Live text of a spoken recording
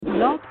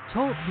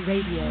Talk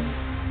Radio.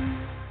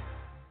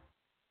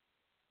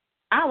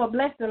 I will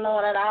bless the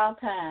Lord at all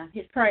times.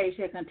 His praise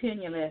shall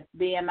continually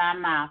be in my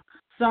mouth.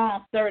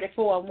 Psalms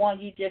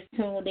 34:1, you just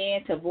tuned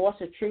in to Voice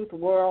of Truth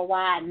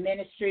Worldwide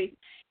Ministry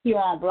here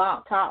on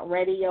Blog Talk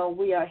Radio.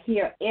 We are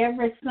here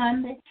every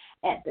Sunday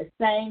at the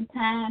same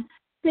time,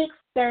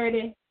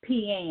 6:30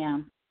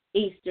 p.m.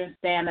 Eastern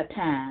Standard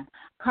Time.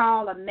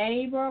 Call a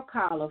neighbor,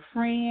 call a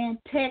friend,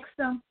 text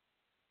them,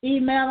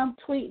 email them,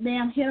 tweet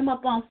them, hit them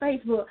up on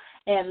Facebook,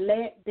 and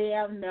let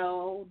them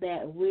know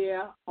that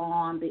we're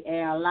on the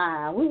air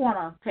live. We want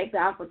to take the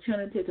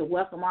opportunity to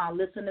welcome our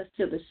listeners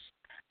to the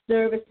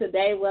service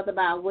today, whether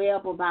by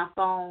web or by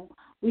phone.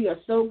 We are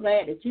so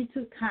glad that you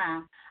took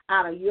time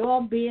out of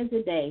your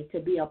busy day to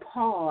be a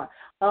part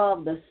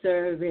of the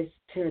service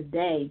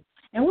today.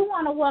 And we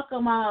want to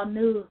welcome our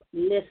new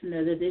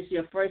listeners. If this is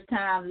your first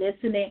time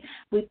listening,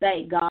 we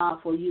thank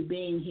God for you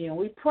being here.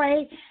 We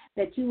pray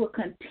that you will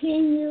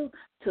continue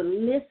to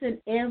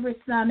listen every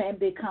Sunday and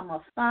become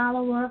a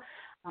follower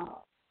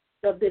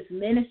of this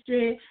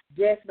ministry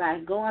just by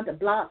going to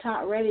Blog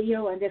Talk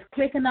Radio and just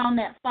clicking on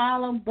that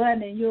follow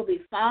button, and you'll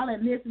be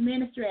following this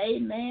ministry.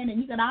 Amen. And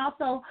you can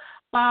also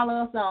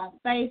follow us on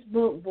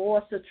Facebook,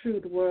 Voice of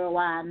Truth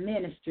Worldwide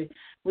Ministry.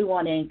 We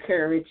want to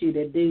encourage you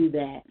to do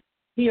that.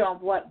 Here on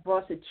Voice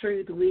of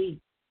Truth, we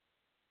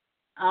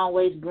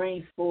always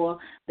bring forth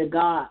the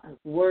God's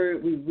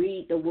word. We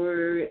read the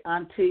word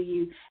unto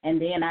you,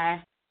 and then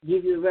I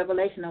give you a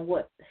revelation of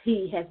what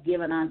he has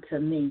given unto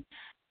me.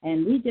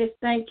 And we just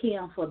thank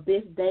him for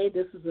this day.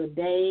 This is a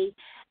day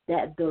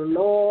that the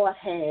Lord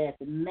has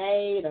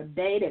made, a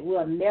day that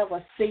we'll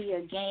never see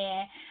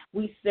again.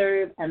 We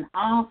serve an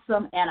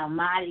awesome and a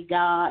mighty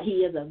God. He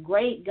is a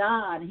great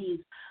God. He's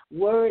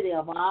worthy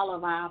of all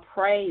of our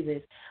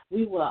praises.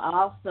 We will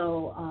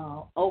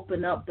also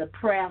open up the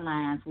prayer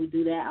lines. We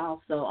do that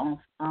also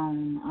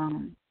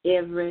on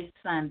every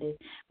Sunday.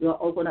 We'll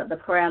open up the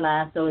prayer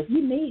line. So if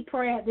you need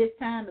prayer at this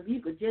time, if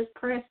you could just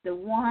press the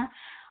one,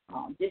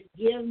 just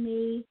give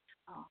me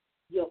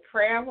your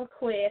prayer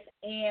request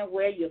and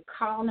where you're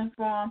calling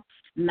from,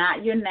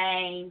 not your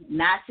name,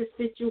 not your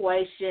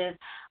situation.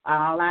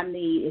 All I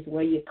need is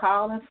where you're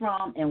calling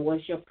from and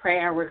what's your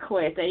prayer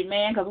request.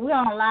 Amen. Because we're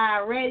on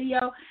live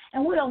radio,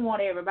 and we don't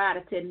want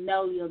everybody to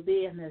know your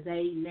business.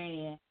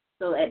 Amen.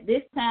 So at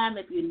this time,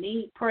 if you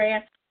need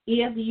prayer,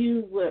 if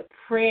you would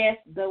press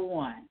the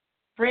one.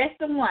 Press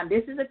the one.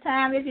 This is the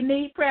time if you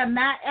need prayer.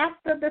 Not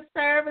after the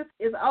service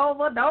is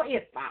over. Don't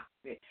inbox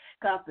it,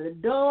 because the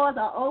doors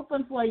are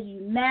open for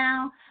you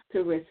now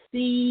to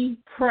receive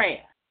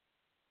prayer.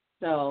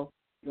 So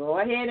go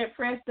ahead and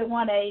press the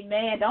one.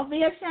 Amen. Don't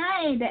be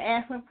ashamed to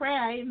ask for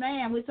prayer.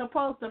 Amen. We're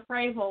supposed to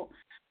pray for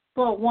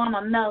one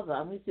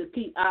another. We should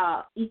keep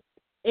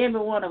every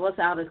one of us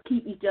ought to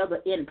keep each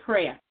other in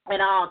prayer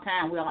at all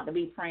times. We ought to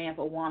be praying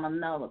for one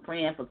another,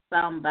 praying for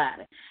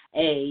somebody.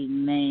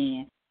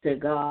 Amen. To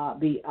God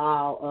be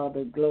all of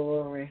the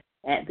glory.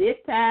 At this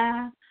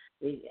time,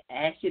 we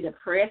ask you to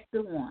press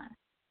the one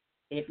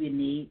if you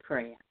need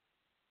prayer.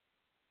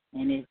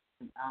 And if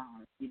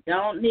you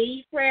don't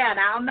need prayer, and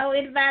I don't know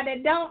anybody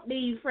that don't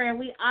need prayer,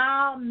 we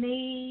all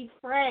need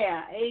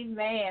prayer.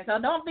 Amen. So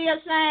don't be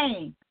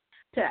ashamed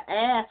to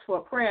ask for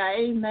prayer.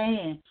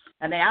 Amen.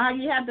 And then all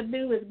you have to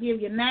do is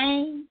give your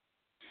name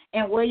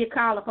and where you're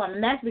calling from.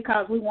 And that's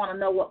because we want to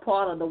know what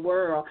part of the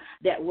world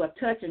that we're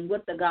touching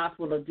with the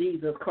gospel of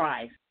Jesus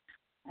Christ.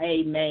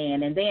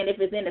 Amen. And then if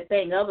it's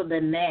anything other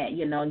than that,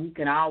 you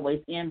can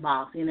always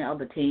inbox any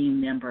other team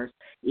members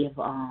if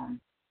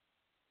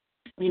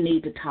you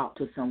need to talk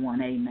to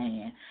someone.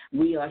 Amen.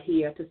 We are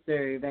here to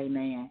serve.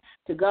 Amen.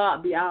 To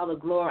God be all the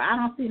glory. I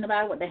don't see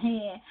nobody with the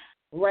hand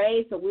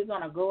raised, so we're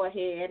going to go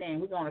ahead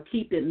and we're going to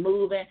keep it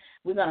moving.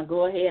 We're going to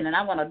go ahead, and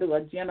I'm going to do a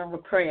general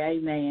prayer.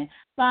 Amen.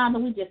 Father,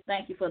 we just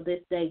thank you for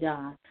this day,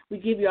 God. We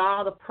give you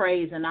all the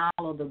praise and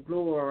all of the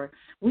glory.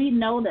 We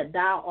know that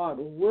thou art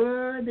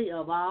worthy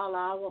of all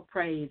our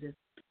praises.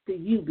 To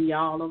you be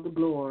all of the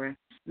glory.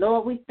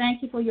 Lord, we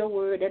thank you for your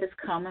word that is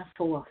coming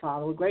forth,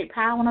 Father, with great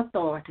power and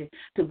authority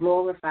to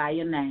glorify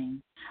your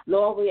name.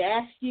 Lord, we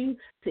ask you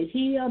to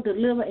heal,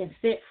 deliver, and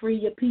set free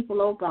your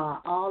people, oh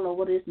God, all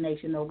over this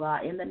nation, oh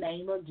God, in the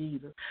name of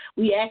Jesus.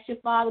 We ask you,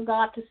 Father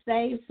God, to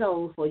save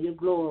souls for your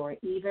glory,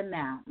 even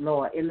now,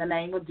 Lord, in the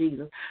name of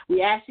Jesus.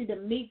 We ask you to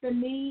meet the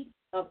needs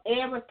of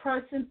every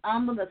person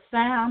under the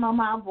sound of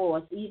my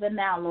voice, even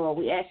now, Lord.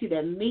 We ask you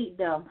to meet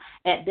them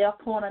at their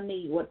point of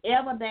need.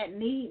 Whatever that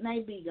need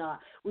may be, God,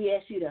 we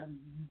ask you to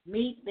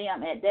meet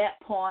them at that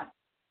point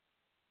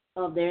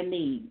of their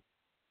need.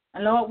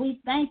 And, Lord,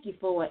 we thank you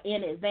for it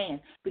in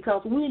advance,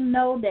 because we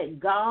know that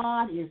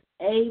God is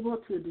able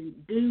to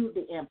do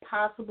the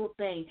impossible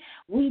thing.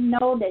 We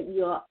know that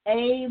you're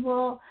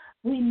able.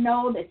 We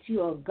know that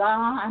you are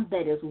God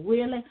that is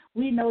willing.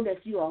 We know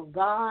that you are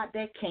God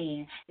that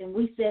can. And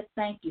we said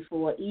thank you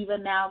for it,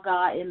 even now,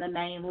 God, in the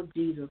name of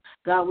Jesus.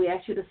 God, we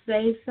ask you to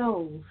save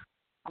souls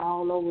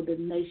all over the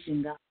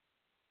nation, God.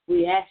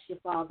 We ask you,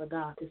 Father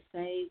God, to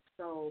save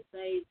souls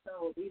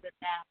even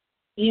now,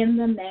 in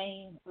the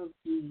name of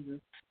Jesus.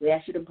 We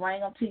ask you to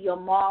bring them to your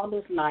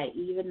marvelous light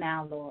even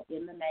now, Lord,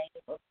 in the name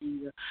of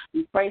Jesus.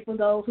 We pray for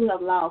those who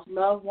have lost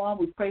loved ones.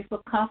 We pray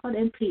for comfort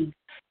and peace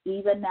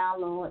even now,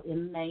 Lord,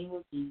 in the name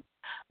of Jesus.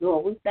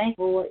 Lord, we thank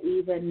you, Lord,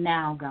 even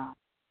now, God.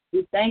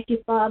 We thank you,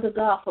 Father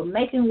God, for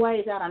making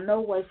ways out of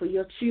no way for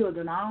your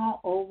children all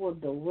over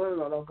the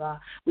world, oh God.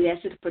 We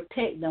ask you to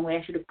protect them. We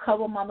ask you to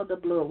cover them under the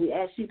blood. We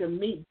ask you to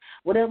meet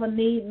whatever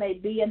need may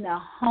be in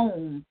their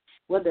home,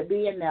 whether it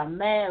be in their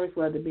marriage,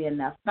 whether it be in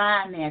their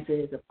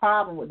finances, a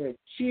problem with their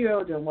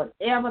children,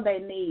 whatever they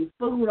need,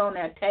 food on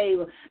their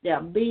table,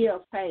 their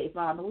bills paid,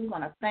 Father. We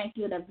want to thank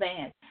you in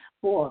advance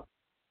for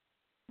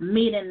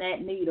meeting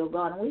that need, oh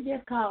God. And we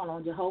just call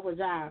on Jehovah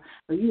Jireh,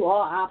 for you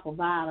are our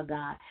provider,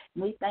 God.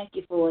 And we thank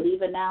you for it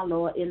even now,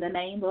 Lord, in the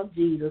name of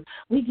Jesus.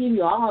 We give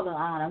you all the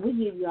honor. We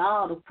give you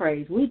all the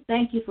praise. We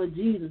thank you for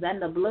Jesus and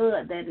the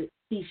blood that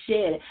he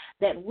shed,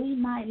 that we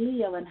might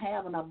live and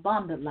have an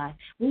abundant life.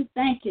 We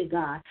thank you,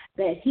 God,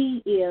 that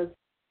he is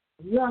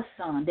your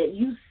son, that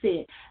you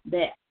said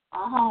that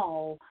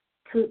all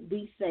could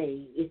be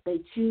saved if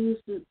they choose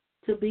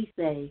to be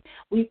saved.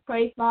 We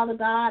pray, Father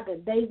God,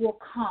 that they will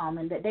come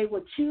and that they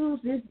will choose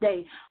this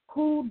day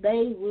who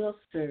they will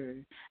serve.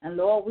 And,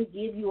 Lord, we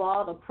give you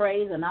all the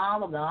praise and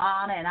all of the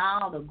honor and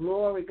all the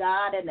glory,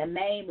 God, in the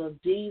name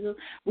of Jesus.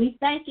 We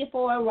thank you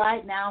for it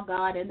right now,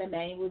 God, in the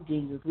name of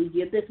Jesus. We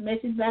give this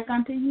message back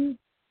unto you,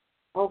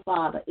 oh,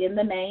 Father, in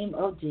the name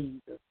of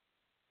Jesus.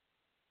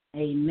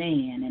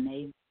 Amen and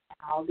amen.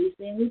 All these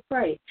things we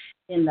pray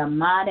in the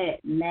mighty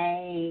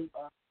name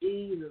of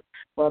Jesus.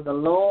 For the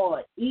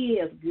Lord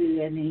is good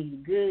and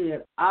he's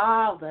good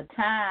all the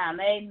time.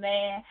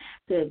 Amen.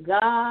 To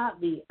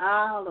God be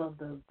all of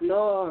the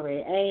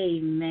glory.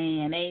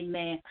 Amen.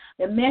 Amen.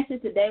 The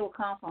message today will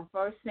come from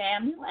 1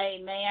 Samuel.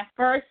 Amen.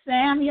 1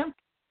 Samuel,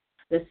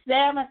 the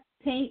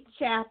 17th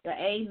chapter.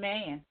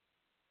 Amen.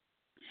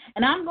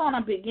 And I'm going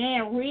to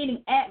begin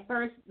reading at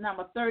verse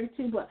number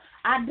 32, but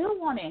I do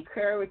want to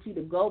encourage you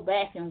to go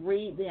back and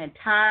read the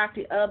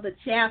entirety of the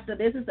chapter.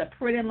 This is a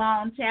pretty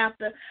long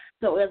chapter,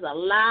 so there's a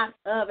lot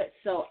of it,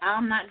 so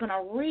I'm not going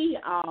to read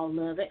all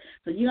of it.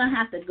 So you're going to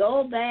have to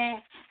go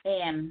back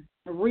and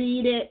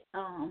read it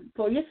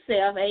for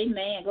yourself.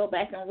 Amen. Go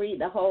back and read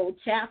the whole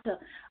chapter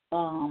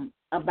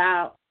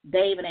about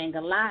David and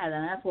Goliath,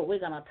 and that's what we're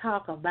going to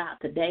talk about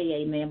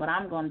today. Amen. But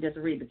I'm going to just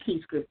read the key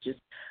scriptures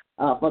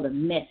for the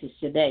message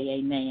today,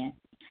 amen.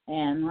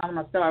 And I'm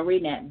going to start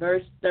reading at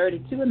verse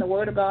 32, and the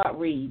word of God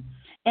reads,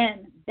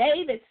 And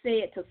David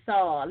said to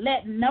Saul,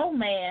 Let no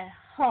man's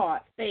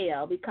heart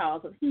fail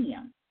because of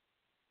him.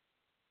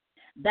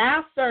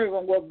 Thy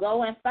servant will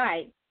go and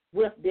fight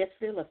with this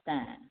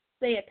Philistine.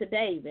 Said to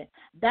David,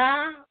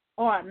 Thou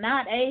art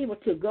not able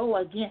to go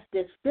against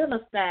this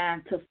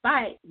Philistine to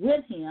fight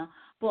with him,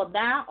 for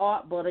thou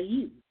art but a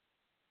youth,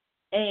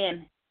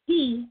 and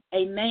he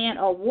a man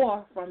of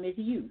war from his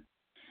youth.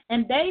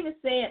 And David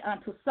said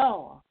unto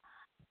Saul,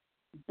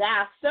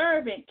 Thy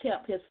servant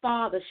kept his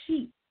father's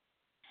sheep,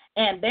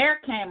 and there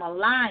came a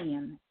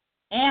lion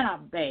and a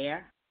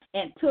bear,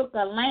 and took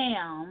a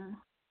lamb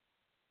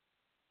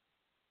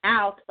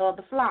out of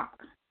the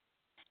flock.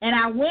 And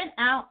I went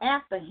out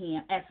after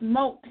him, and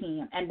smote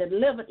him, and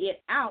delivered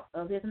it out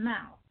of his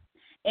mouth.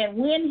 And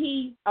when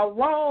he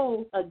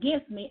arose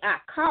against me, I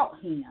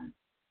caught him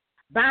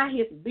by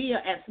his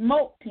beard, and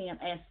smote him,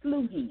 and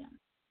slew him.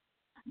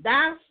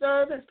 Thy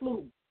servant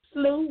slew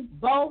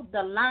both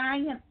the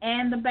lion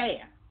and the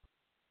bear.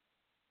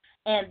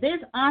 And this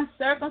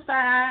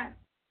uncircumcised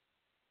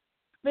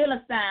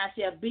Philistine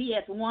shall be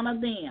as one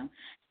of them,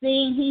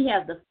 seeing he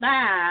has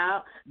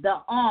defiled the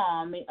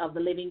army of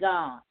the living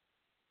God.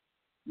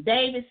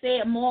 David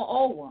said,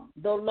 Moreover,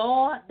 the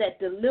Lord that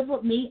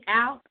delivered me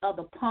out of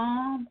the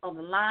palm of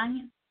the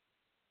lion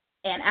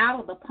and out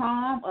of the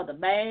palm of the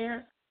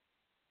bears,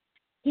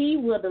 he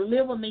will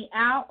deliver me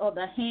out of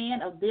the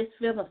hand of this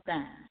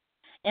Philistine.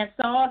 And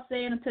Saul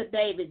said unto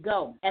David,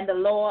 Go, and the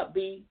Lord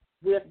be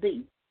with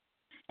thee.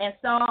 And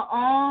Saul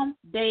armed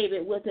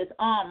David with his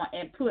armor,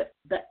 and put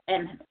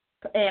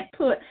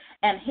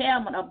an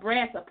helmet of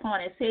brass upon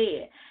his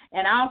head.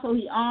 And also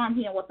he armed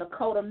him with a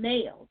coat of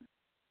nails.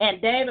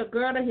 And David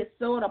girded his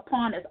sword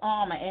upon his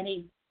armor, and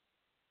he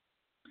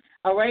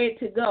arrayed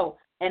to go,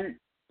 and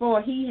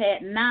for he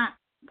had not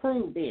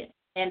proved it.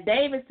 And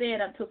David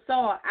said unto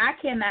Saul, I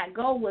cannot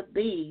go with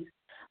these,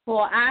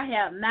 for I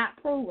have not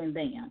proven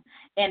them.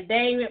 And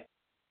David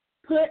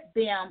put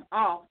them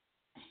off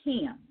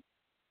him.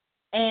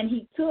 And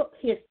he took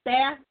his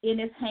staff in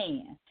his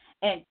hand,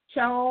 and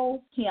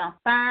chose him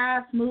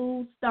 5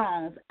 smooth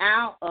stones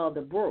out of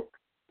the brook.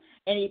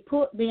 And he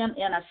put them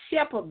in a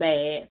shepherd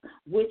bag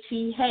which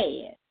he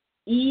had,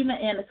 even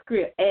in a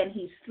scrip. And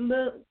he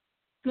a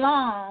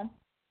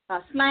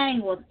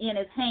sling was in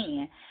his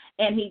hand,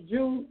 and he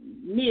drew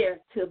near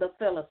to the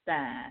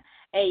Philistine.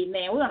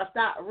 Amen. We're going to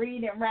start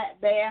reading right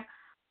there.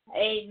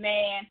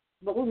 Amen.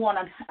 But we want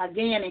to,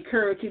 again,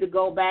 encourage you to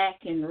go back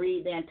and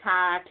read the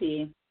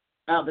entirety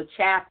of the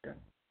chapter.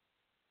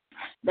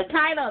 The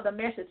title of the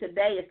message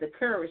today is The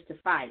Courage to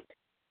Fight.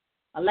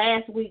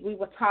 Last week we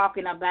were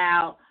talking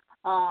about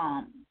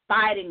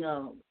fighting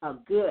a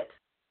good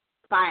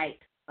fight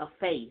of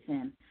faith.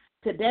 And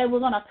today we're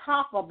going to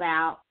talk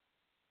about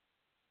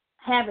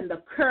having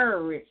the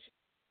courage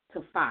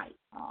to fight.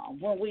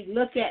 When we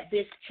look at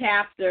this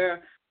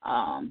chapter,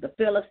 the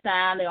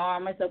Philistine, the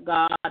armies of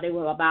God, they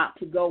were about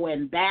to go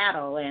in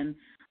battle, and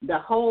the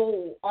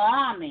whole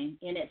army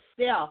in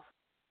itself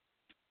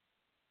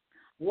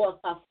was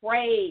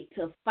afraid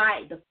to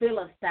fight the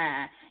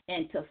Philistine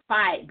and to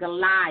fight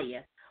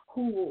Goliath,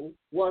 who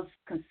was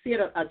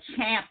considered a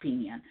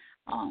champion.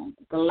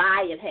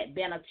 Goliath had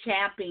been a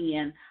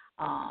champion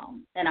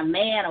and a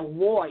man of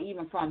war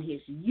even from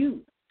his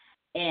youth.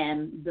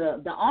 And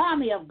the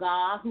army of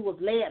God, who was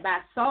led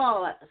by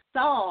Saul,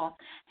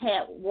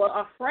 were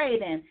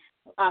afraid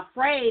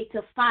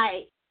to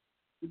fight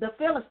the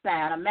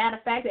Philistine. A matter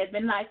of fact, it had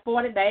been like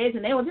 40 days,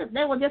 and they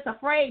were just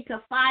afraid to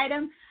fight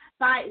him,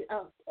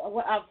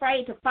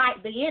 afraid to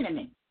fight the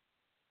enemy.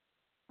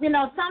 You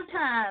know,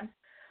 sometimes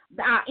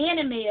our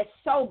enemy is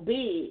so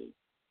big,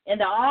 and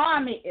the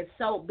army is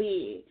so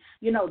big.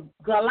 You know,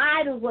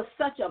 Goliath was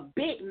such a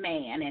big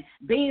man, and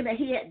being that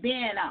he had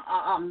been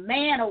a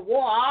man of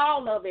war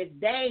all of his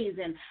days,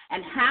 and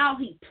how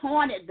he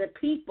taunted the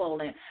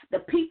people and the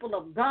people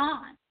of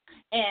God.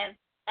 And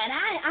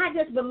I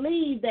just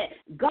believe that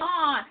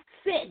God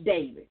sent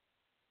David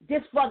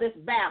just for this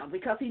battle,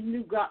 because he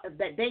knew God,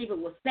 that David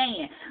was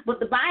staying. But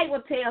the Bible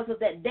tells us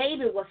that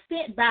David was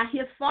sent by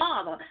his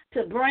father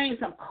to bring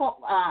some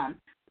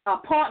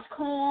parched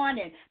corn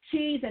and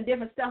cheese and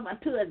different stuff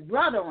unto his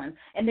brethren.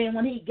 And then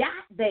when he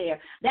got there,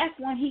 that's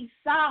when he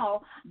saw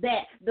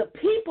that the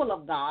people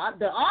of God,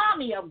 the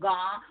army of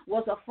God,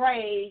 was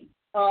afraid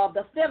of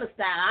the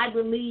Philistine. I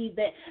believe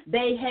that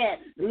they had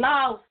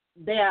lost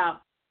their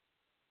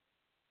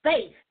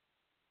faith.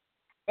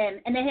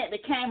 And they had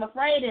became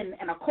afraid,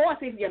 and of course,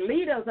 if your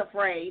leader's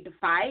afraid to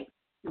fight,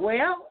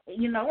 well,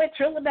 you know, it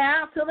trickled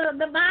down to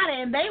the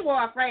body, and they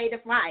were afraid to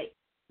fight.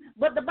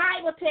 But the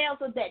Bible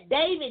tells us that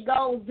David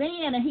goes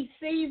in and he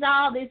sees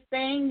all these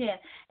things,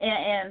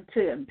 and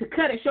to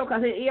cut it short,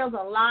 because it is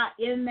a lot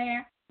in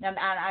there. And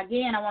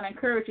again, I want to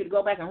encourage you to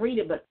go back and read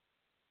it. But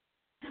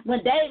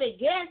when David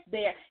gets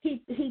there,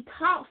 he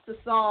talks to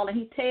Saul, and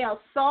he tells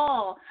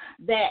Saul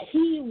that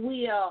he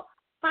will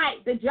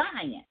fight the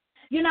giant.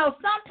 You know,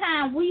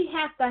 sometimes we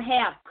have to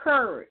have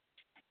courage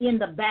in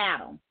the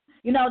battle.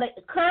 You know,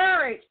 that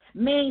courage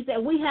means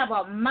that we have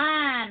a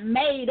mind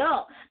made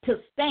up to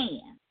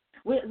stand.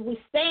 We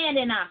stand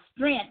in our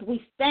strength.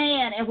 We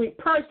stand and we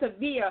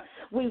persevere.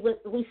 We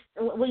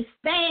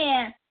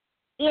stand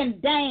in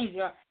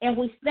danger, and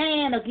we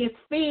stand against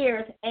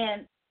fears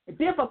and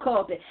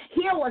difficulty.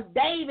 Here was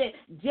David,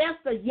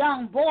 just a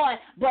young boy,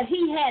 but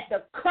he had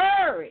the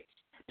courage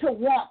to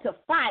want to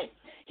fight.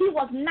 He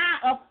was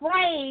not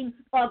afraid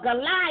of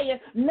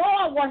Goliath,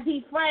 nor was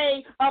he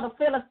afraid of the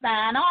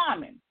Philistine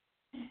army.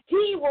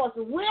 He was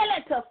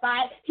willing to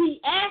fight.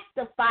 He asked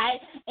to fight,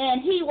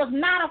 and he was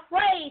not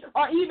afraid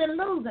or even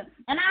losing.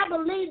 And I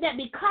believe that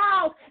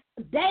because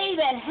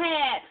David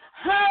had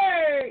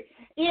heard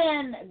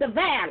in the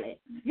valley.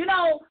 You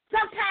know,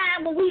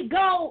 sometimes when we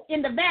go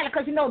in the valley,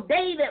 because, you know,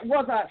 David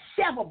was a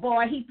shepherd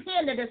boy. He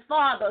tended his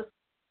father's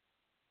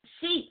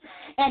sheep.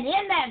 And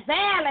in that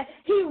valley,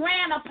 he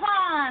ran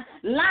upon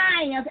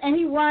lions and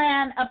he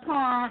ran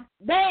upon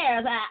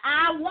bears.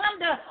 I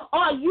wonder,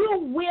 are you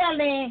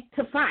willing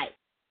to fight?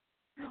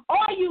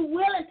 Are you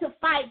willing to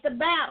fight the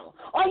battle?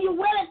 Are you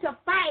willing to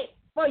fight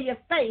for your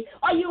faith?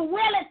 Are you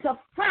willing to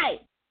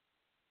fight?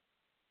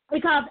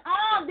 Because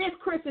on this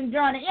Christian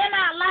journey, in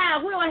our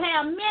lives, we will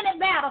have many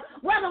battles,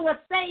 whether we're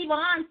saved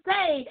or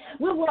unsaved.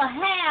 We will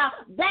have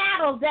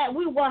battles that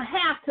we will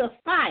have to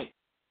fight.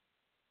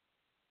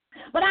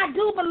 But I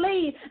do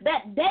believe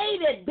that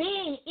David,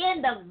 being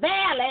in the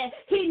valley,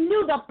 he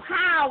knew the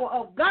power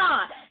of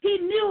God. He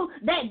knew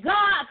that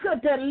God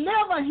could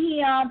deliver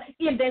him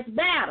in this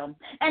battle.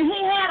 And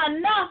he had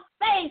enough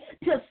faith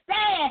to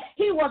stand.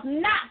 He was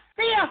not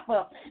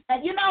fearful.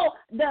 And you know,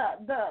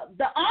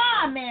 the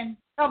army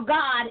of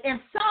God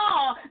and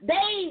Saul,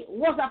 they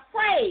was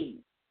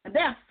afraid.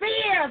 Their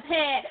fears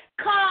had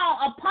come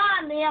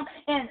upon them,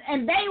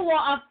 and they were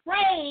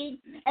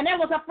afraid, and they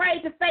was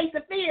afraid to face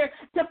the fear,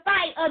 to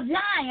fight a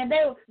giant.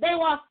 They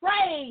were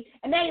afraid,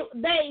 and they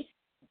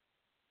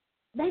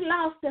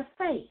lost their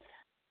faith.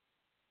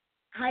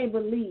 I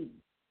believe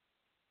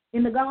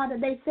in the God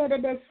that they said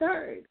that they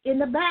served in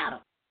the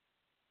battle.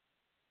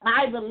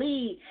 I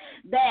believe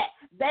that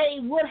they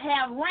would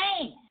have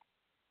ran.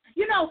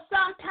 You know,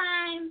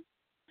 sometimes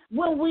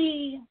when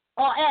we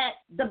are at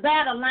the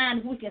battle line,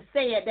 if we can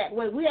say it that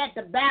way, we're at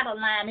the battle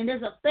line, and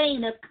there's a thing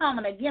that's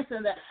coming against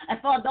us. And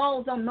for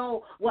those who don't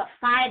know what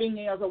fighting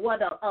is or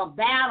what a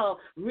battle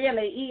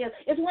really is,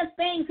 it's when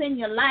things in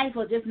your life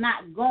are just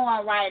not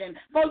going right. And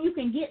before you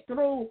can get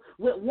through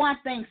with one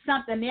thing,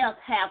 something else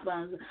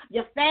happens.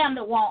 Your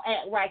family won't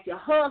act right. Your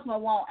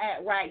husband won't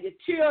act right. Your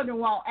children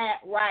won't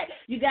act right.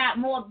 You got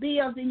more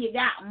bills than you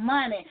got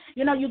money.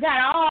 You know, you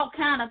got all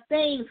kind of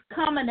things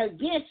coming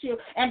against you,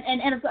 and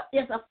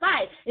it's a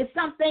fight. It's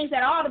something things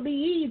that ought to be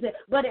easy,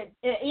 but it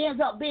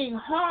ends up being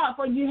hard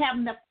for you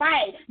having to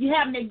fight, you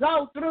having to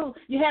go through,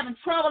 you having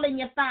trouble in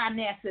your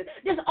finances.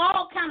 There's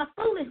all kind of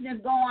foolishness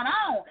going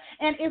on,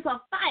 and it's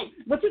a fight.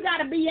 But you got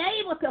to be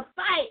able to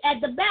fight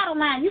at the battle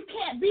line. You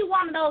can't be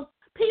one of those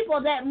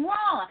people that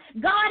run.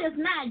 God has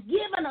not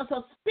given us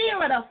a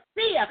spirit of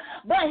fear,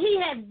 but he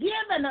has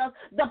given us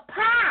the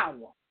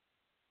power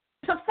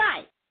to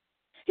fight.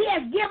 He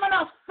has given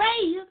us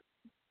faith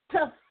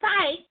to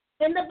fight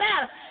in the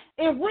battle.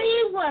 If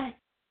we would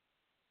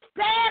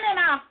stand in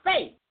our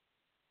faith,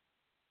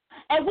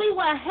 and we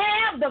will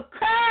have the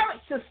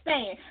courage to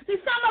stand. See,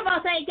 some of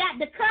us ain't got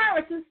the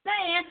courage to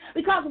stand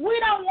because we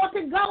don't want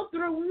to go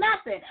through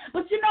nothing.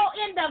 But, you know,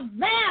 in the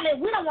valley,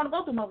 we don't want to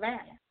go through no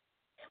valley.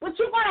 But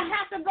you're going to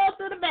have to go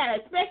through the valley,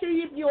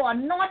 especially if you're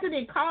anointed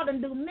and called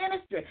and do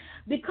ministry,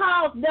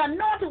 because the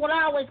anointing will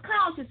always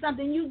cost you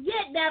something. You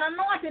get that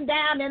anointing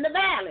down in the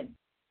valley.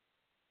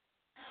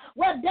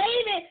 Well,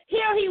 David,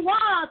 here he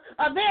was,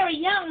 a very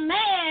young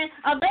man,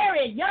 a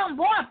very young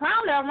boy,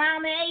 probably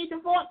around the age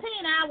of 14,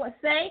 I would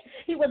say.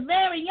 He was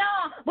very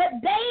young,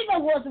 but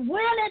David was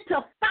willing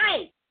to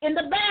fight in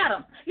the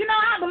battle. You know,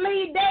 I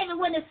believe David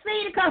when he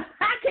seen it, because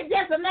I could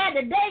just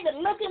imagine David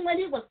looking when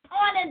he was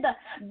taunting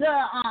the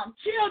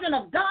children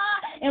of God,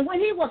 and when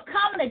he was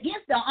coming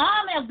against the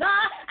army of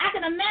God. I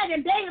can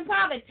imagine David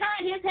probably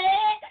turned his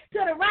head to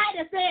the right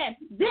and said,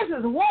 this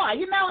is war.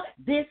 You know,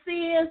 this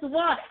is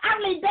war. I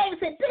believe David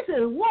said, this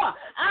is war.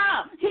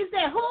 He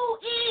said, who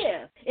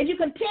is? If you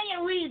continue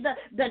to read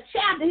the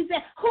chapter, he said,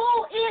 who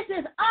is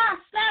this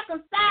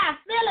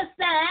uncircumcised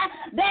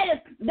Philistine that is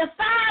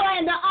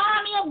defiling the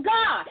army of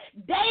God?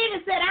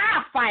 David said,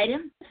 I'll fight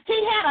him. He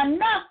had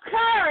enough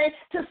courage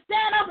to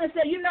stand up and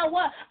say, you know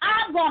what,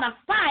 I'm going to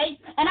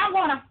fight, and I'm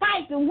going to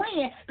fight to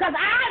win, because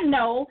I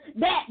know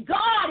that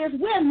God is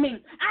with me.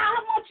 I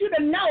want you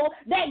to know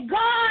that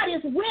God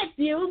is with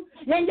you,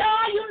 and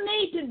all you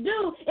need to do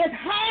is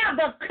have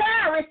the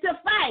courage to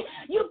fight.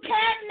 You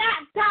cannot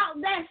talk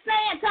that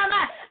saying,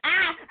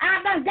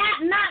 I done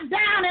got knocked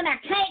down and I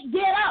can't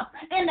get up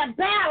in the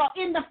battle,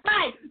 in the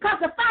fight, because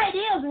the fight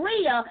is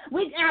real.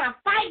 We got to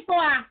fight for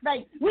our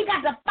faith. We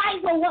got to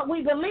fight for what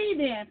we believe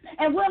in.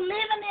 And we're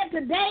living in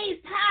today's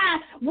time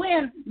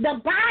when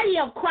the body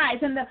of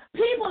Christ and the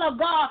people of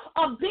God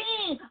are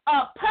being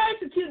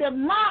persecuted,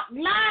 mocked,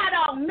 lied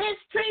on,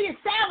 mistreated,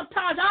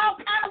 sabotaged, all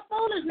kind of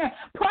foolishness,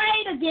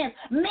 prayed against,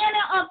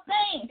 many of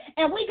things.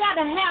 And we got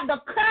to have the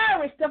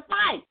courage to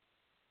fight.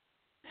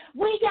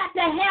 We got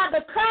to have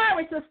the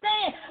courage to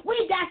stand.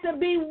 We got to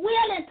be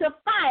willing to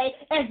fight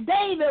as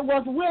David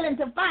was willing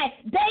to fight.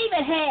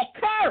 David had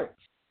courage.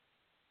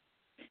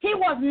 He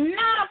was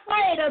not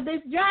afraid of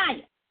this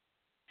giant.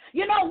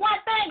 You know, one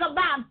thing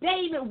about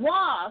David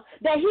was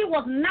that he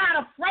was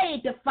not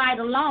afraid to fight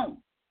alone.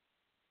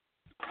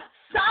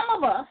 Some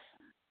of us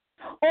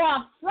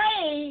are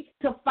afraid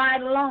to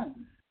fight alone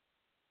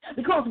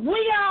because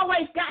we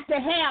always got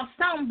to have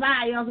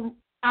somebody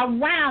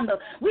around us.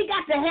 We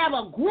got to have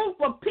a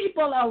group of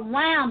people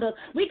around us.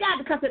 We got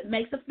to, because it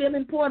makes us feel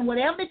important.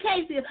 Whatever the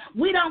case is,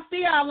 we don't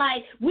feel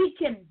like we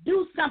can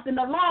do something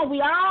alone.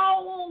 We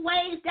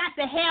always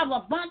got to have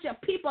a bunch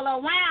of people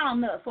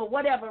around us for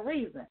whatever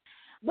reason.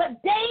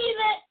 But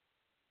David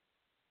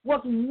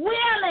was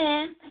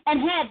willing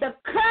and had the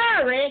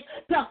courage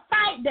to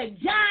fight the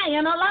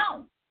giant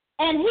alone.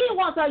 And he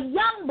was a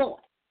young boy.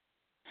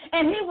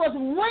 And he was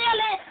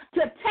willing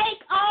to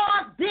take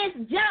on this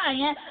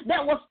giant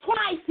that was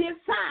twice his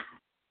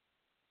size.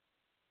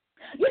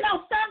 You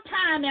know,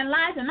 sometime in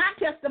life, and my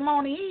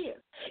testimony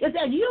is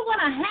that you're going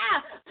to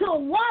have to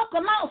walk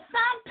along.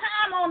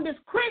 Sometime on this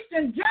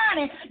Christian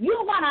journey,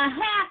 you're going to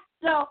have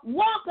to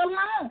walk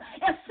alone.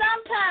 And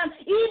sometimes,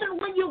 even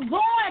when you're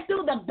going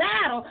through the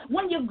battle,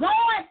 when you're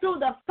going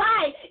through the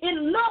fight, it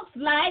looks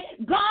like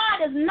God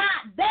is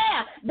not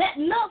there.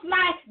 That looks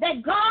like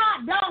that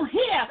God don't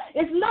hear.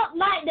 It looks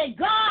like that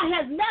God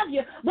has left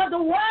you. But the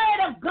word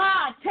of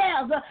God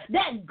tells us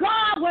that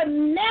God will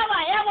never,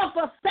 ever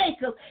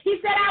forsake us.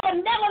 He said, I will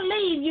never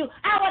leave you.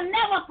 I will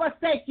never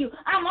forsake you.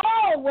 I'm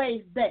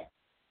always there.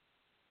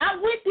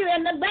 I'm with you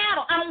in the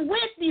battle. I'm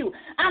with you.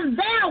 I'm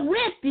there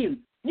with you.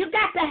 You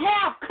got to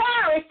have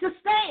courage to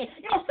stand.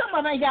 You know, some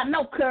of them ain't got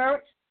no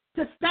courage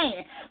to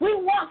stand. We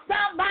want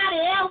somebody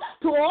else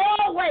to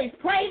always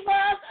pray for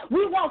us.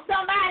 We want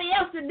somebody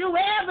else to do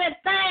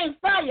everything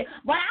for you.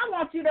 But I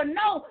want you to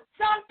know,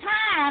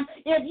 sometimes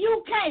if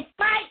you can't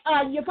fight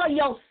for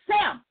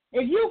yourself,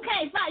 if you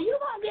can't fight, you're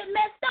going to get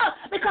messed up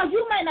because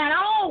you may not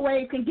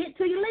always can get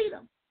to your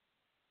leader.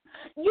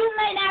 You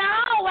may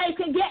not always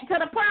can get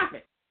to the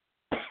prophet.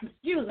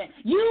 Excuse me.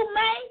 You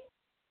may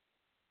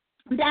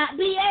not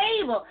be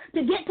able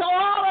to get to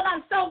all of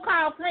them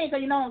so-called friends. So,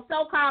 you know, a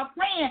so-called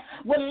friend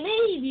will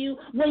leave you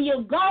when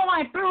you're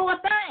going through a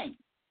thing.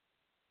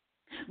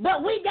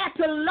 But we got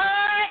to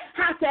learn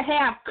how to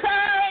have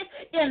courage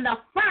in the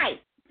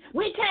fight.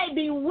 We can't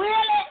be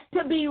willing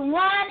to be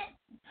running.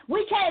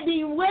 We can't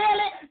be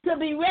willing to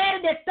be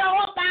ready to throw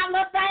up our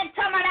little thing,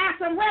 come out, I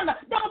surrender.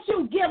 Don't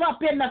you give up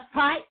in the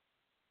fight.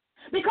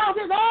 Because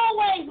there's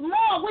always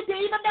more with you.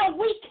 Even though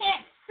we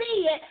can't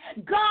see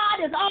it,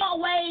 God is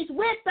always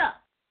with us.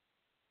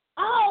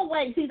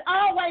 Always. He's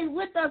always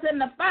with us in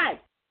the fight.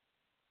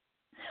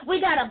 We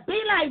got to be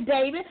like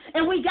David,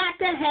 and we got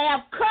to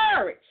have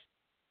courage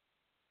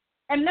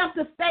enough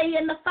to stay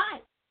in the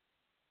fight.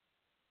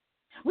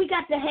 We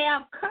got to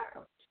have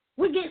courage.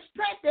 We get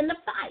strength in the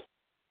fight.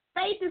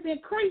 Faith is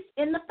increased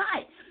in the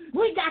fight.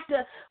 We got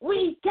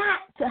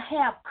to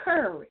have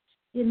courage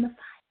in the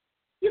fight.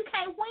 You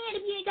can't win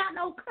if you ain't got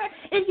no courage.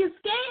 If you're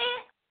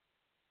scared,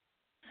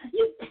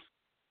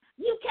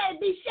 you can't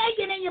be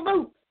shaking in your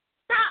boots.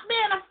 Stop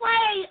being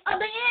afraid of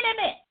the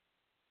enemy.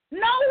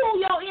 Know who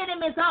your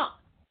enemies are.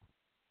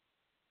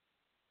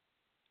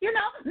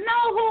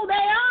 Know who they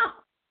are.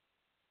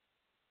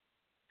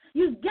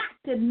 You got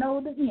to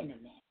know the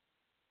enemy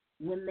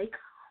when they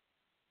come.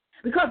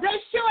 Because they're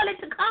surely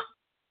to come.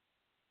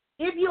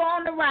 If you're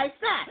on the right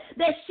side,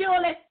 they're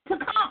surely to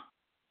come.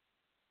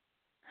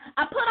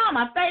 I put on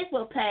my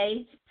Facebook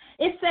page,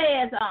 it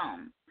says,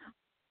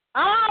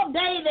 all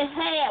David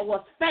had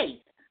was faith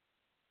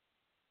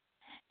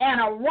and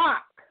a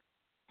rock,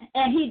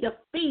 and he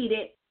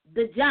defeated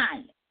the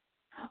giant.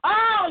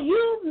 All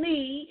you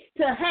need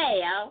to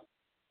have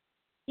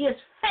is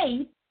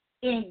faith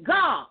in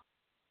God.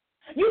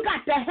 You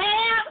got to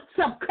have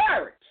some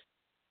courage.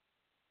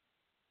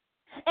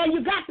 And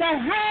you got to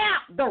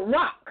have the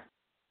rock.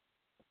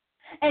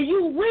 And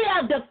you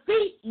will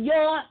defeat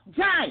your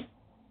giant.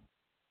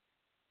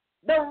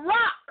 The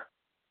rock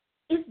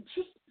is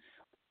Jesus.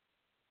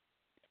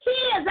 He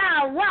is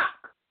our rock.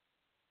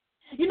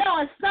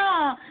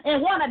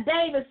 In one of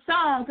David's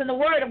songs in the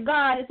Word of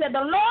God, it said, the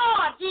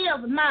Lord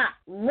is my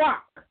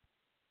rock.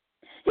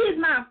 He's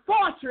my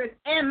fortress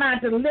and my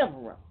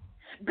deliverer.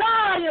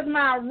 God is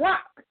my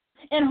rock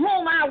in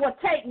whom I will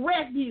take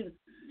refuge.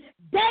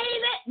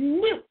 David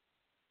knew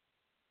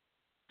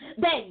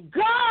that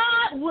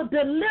God would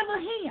deliver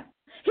him.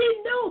 He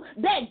knew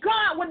that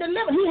God would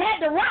deliver. He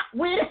had the rock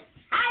with him.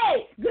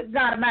 Hey, good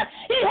God Almighty.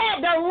 He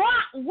had the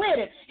rock with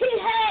him. He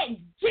had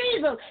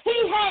Jesus.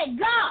 He had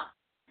God.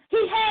 He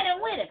had it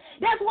with him.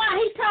 That's why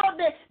he told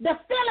the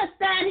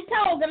Philistine, he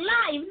told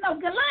Goliath,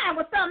 Goliath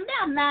was something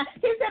else now.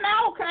 He said,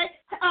 okay,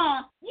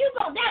 y'all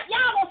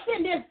gonna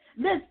send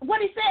this, what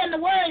he said in the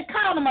word, he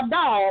called him a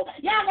dog.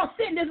 Y'all gonna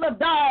send this little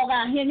dog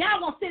out here. Y'all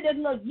gonna send this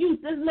little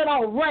youth, this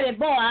little old ruddy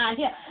boy out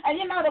here. And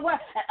you know the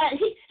word,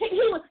 he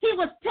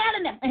was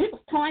telling them, and he was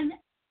toying them,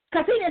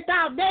 because he didn't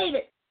thought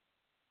David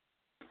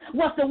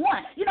was the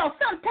one.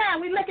 Sometimes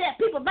we look at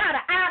people by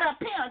the outer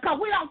appearance because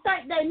we don't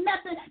think they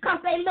nothing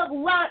because they look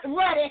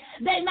ruddy.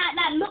 They might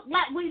not look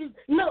like we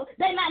look.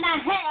 They might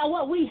not have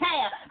what we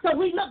have. So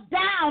we look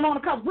down on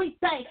it because we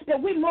think that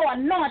we're more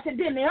anointed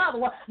than the other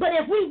one. But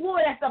if we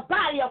would, as the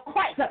body of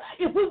Christ,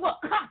 if we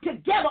would come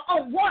together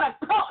on one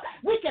accord,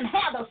 we can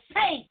have the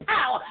same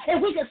power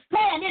and we can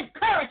stand in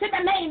courage in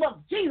the name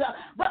of Jesus.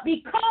 But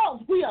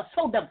because we are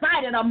so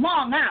divided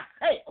among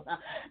ourselves,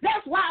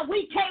 that's why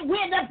we can't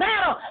win the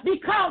battle,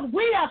 because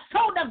we are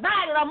so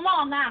divided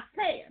among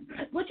ourselves.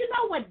 But you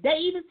know what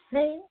David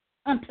said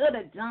unto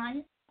the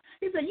giant?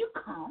 He said, you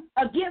come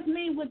against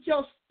me with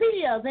your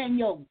spears and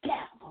your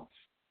gavel.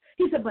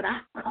 He said, but I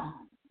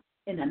come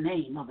in the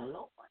name of the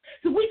Lord.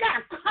 So we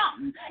got to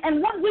come.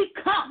 And when we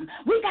come,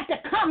 we got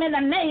to come in the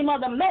name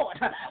of the Lord.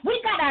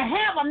 We got to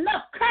have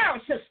enough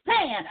courage to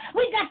stand.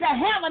 We got to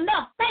have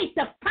enough faith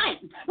to fight.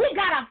 We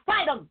got to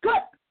fight a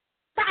good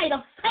fight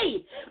of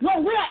faith.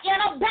 When we're in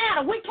a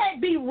battle, we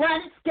can't be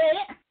running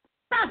scared.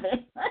 Stop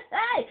it.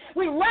 Hey,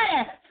 we're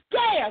running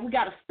scared. We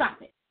got to stop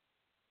it.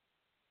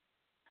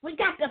 We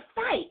got to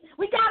fight.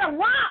 We got to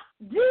rock.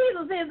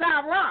 Jesus is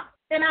our rock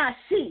and our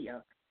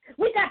shield.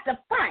 We got to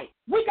fight.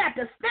 We got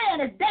to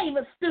stand as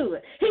David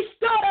stood. He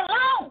stood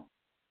alone.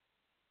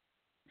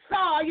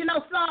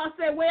 Saul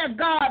said, well,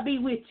 God be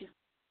with you.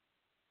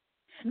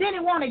 Then he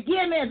wanted to give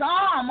him his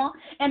armor,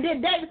 and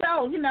then David said,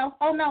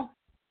 oh no.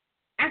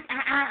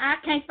 I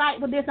can't fight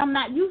with this. I'm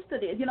not used to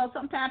this.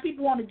 Sometimes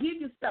people want to give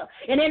you stuff,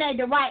 and it ain't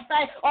the right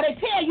thing, or they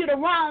tell you the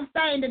wrong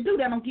thing to do.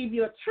 They don't give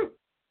you a truth.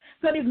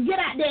 So they can get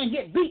out there and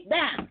get beat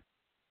down.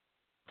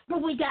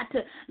 But we got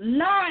to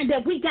learn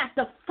that we got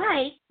to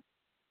fight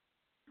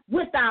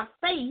with our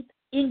faith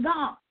in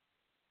God.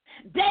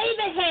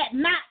 David had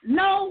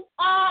no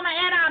armor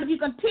at all. If you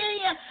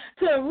continue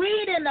to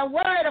read in the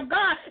Word of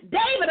God,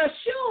 David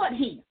assured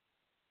him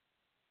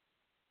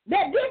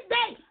that this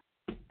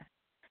day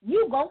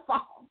you go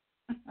fall.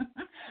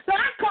 So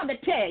I come to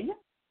tell you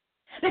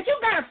that you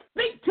got to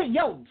speak to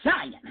your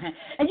giant,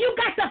 and you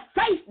got to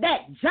face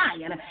that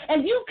giant,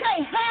 and you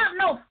can't have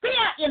no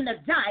fear in the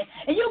giant,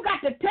 and you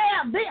got to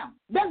tell them,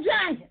 the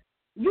giant,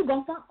 you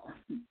going to fall.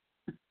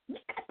 You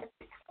got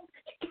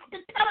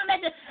to tell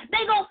them that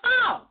they going to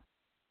fall.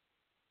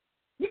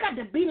 You got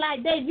to be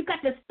like David. You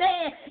got to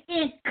stand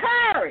in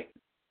courage,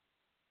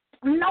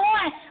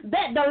 knowing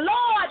that the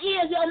Lord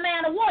is your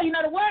man of war.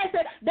 The word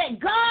said that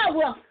God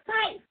will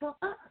fight for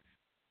us,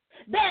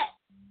 that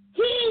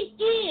he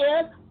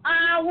is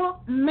our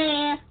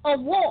man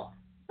of war.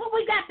 But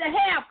we got to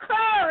have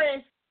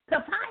courage to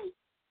fight.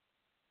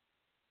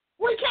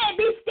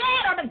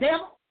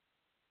 devil.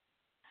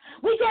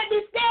 We can't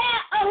be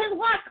scared of his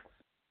workers.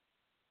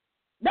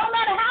 No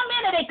matter how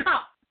many they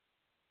come.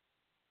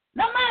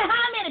 No matter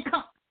how many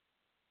come.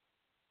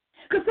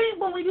 Because see,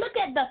 when we look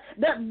at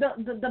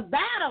the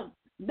battle,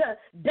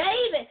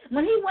 David,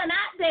 when he went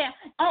out there,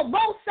 on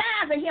both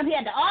sides of him, he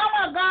had the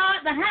armor of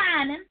God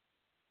behind him,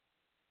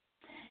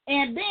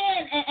 and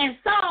then and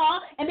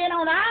Saul, and then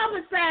on the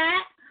other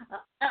side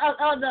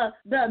of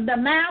the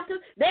mountain,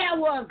 there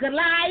was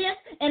Goliath,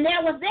 and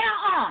there was their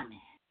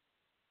army.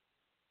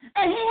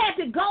 And he had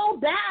to go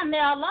down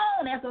there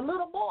alone as a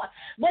little boy,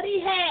 but he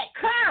had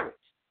courage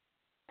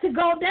to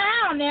go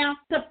down there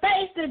to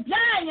face the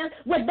giants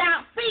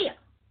without fear.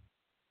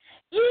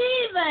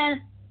 Even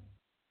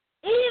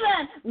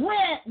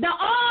when the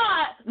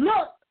odds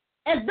looked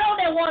as though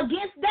they were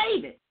against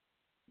David,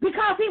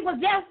 because he was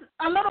just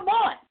a little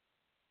boy.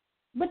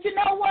 But you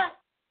know what?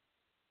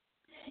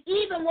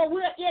 Even when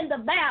we're in the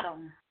battle,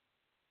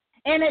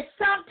 and it's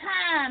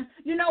sometimes,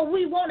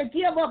 we want to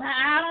give up.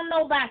 I don't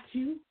know about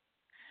you,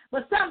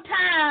 but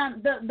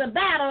sometimes the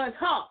battle is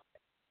hard.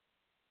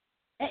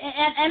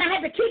 And I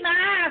have to keep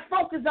my eyes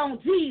focused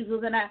on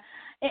Jesus, and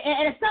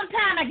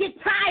sometimes I get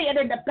tired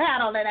in the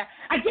battle, and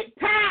I get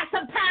tired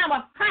sometimes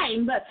of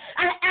fighting, but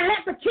I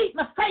have to keep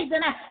my faith,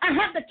 and I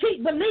have to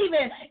keep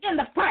believing in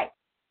the fight.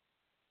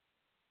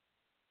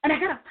 And I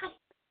got to fight.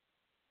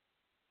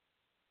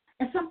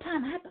 And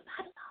sometimes I have to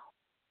fight it all.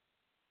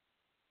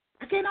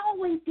 I can't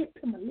always get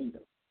to my leader.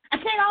 I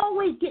can't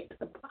always get to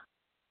the prophet.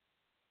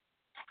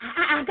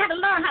 I got to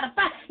learn how to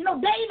fight.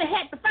 David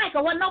had to fight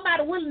because wasn't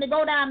nobody willing to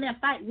go down there and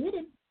fight with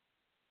him.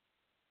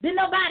 Didn't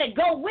nobody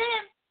go with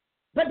him,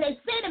 but they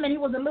sent him and he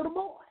was a little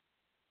boy.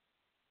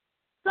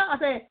 So I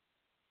said,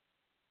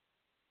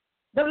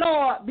 the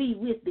Lord be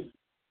with thee.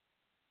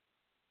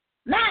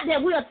 Not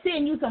that we'll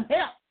send you some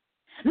help.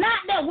 Not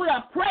that we'll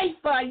pray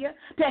for you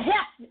to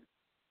help you.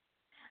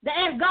 To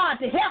ask God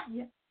to help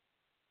you.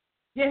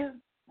 Yeah,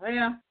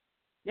 well,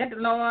 let the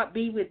Lord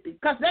be with thee.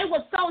 Because they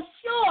were so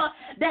sure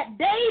that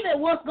David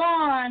was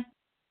going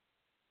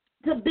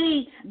to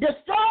be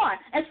destroyed.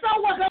 And so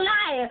was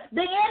Goliath.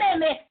 The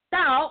enemy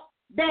thought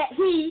that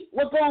he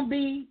was going to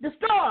be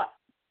destroyed.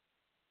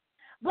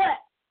 But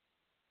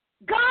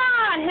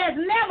God has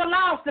never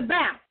lost a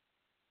battle.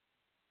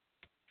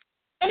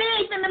 And he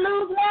ain't going to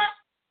lose one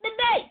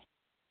today.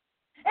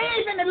 He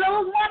ain't going to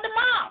lose one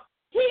tomorrow.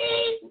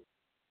 He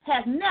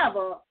has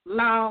never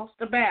lost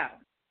a battle.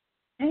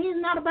 And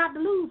he's not about to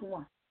lose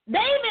one.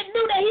 David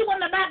knew that he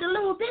wasn't about to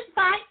lose this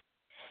fight.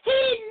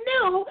 He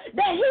knew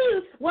that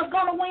he was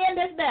going to win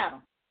this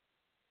battle.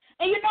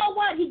 And you know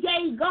what? He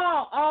gave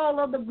God all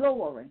of the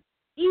glory,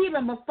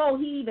 even before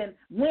he even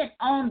went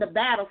on the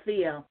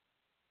battlefield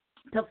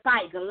to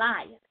fight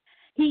Goliath.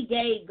 He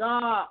gave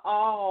God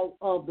all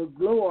of the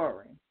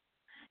glory.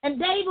 And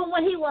David,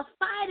 when he was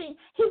fighting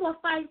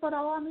for the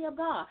army of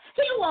God.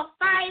 He was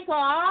fighting for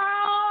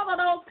all of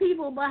those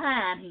people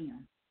behind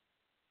him.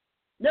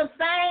 The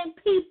same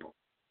people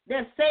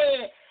that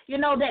said,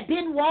 that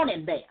didn't want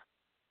him there.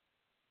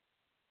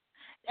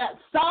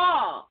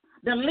 Saul,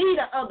 the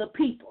leader of the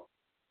people,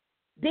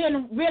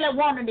 didn't really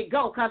want him to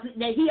go because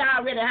he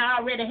already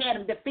had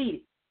him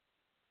defeated.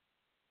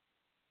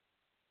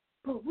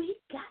 But we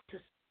got to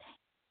stand.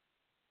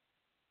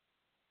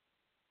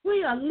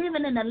 We are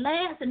living in the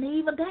last and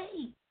evil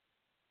days.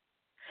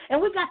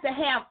 And we got to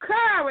have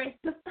courage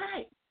to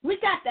fight. We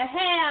got to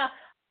have,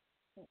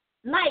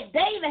 like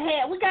David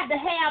had, we got to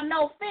have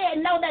no fear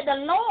and know that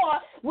the Lord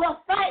will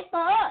fight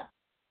for us.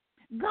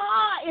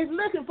 God is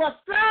looking for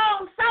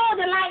strong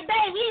soldiers like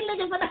David. He's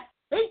looking for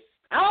these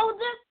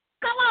soldiers.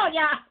 Come on,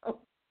 y'all.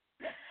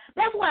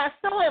 That's why it's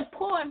so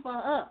important for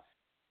us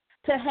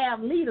to have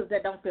leaders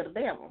that don't fear the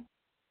devil.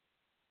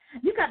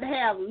 You got to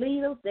have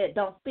leaders that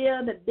don't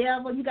fear the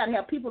devil. You got to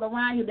have people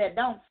around you that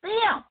don't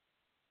fear.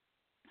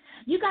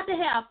 You got to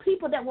have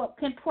people that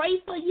can pray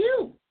for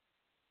you.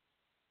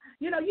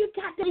 You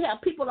got to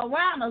have people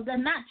around us that are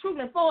not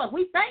truly for us.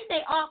 We think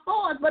they are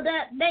for us, but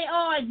that they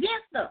are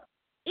against us,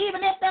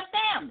 even if they're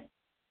family.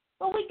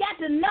 But we got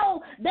to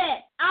know that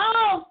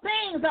all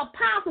things are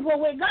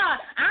possible with God.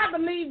 I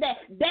believe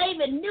that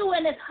David knew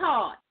in his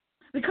heart,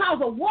 because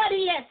of what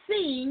he had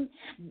seen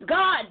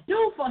God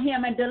do for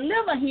him and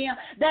deliver him,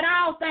 that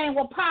all things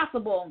were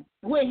possible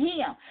with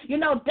him.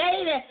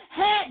 David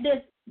had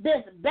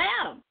this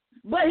battle,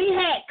 but he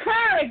had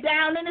courage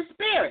down in the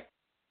spirit.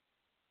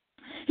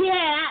 He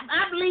had,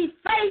 I believe,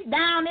 faith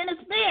down in the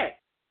spirit.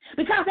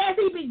 Because as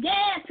he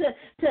began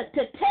to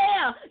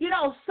tell,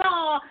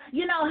 Saul,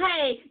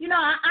 hey,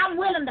 I'm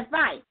willing to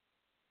fight.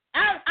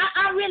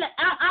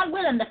 I'm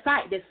willing to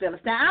fight this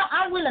Philistine.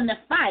 I'm willing to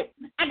fight.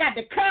 I got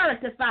the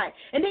courage to fight.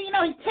 And then, he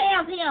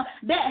tells him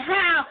that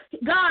how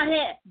God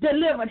had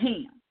delivered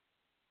him.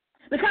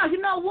 Because you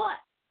know what?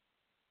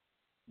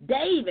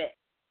 David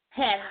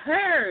had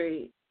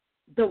heard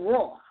the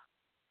roar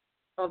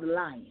of the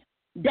lion.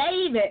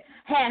 David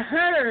had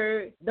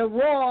heard the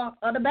roar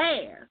of the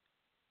bears.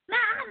 Now,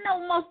 I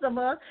know most of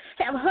us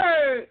have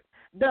heard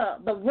the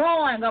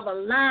roaring of a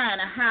lion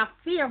and how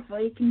fearful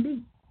it can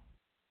be.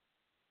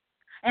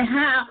 and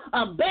how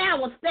a bear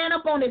will stand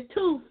up on his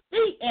 2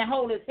 feet and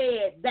hold his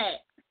head back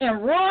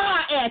and roar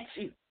at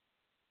you.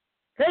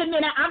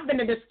 Amen. I'm going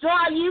to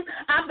destroy you.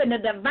 I'm going to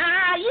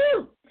devour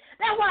you.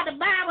 That's why the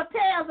Bible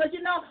tells us,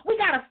 we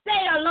got to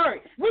stay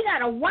alert. We got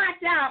to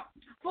watch out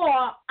for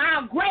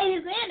our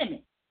greatest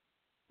enemy,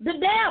 the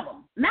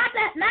devil. Not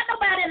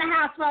nobody in the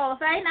household of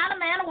faith, not a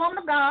man or woman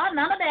of God,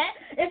 none of that.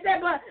 It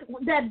said, but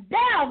the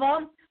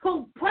devil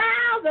who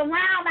prowls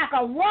around like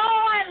a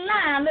roaring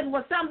lion looking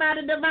for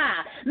somebody to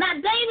devour. Now,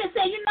 David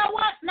said, you know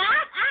what? Now,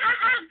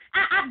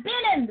 I've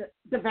been in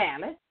the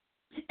valley,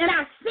 and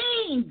I've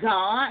seen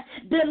God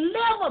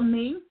deliver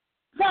me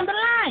from the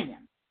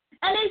lion.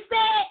 And he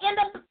said in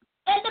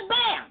the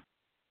bear.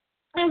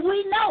 And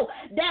we know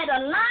that a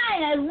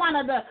lion is one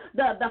of the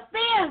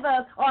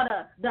fiercest or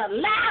the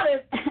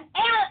loudest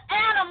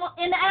animal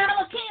in the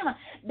animal kingdom,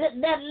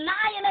 the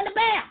lion and the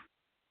bear.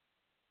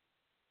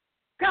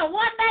 Because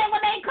one day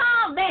when they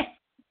come,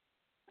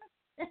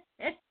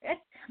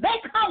 they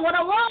come with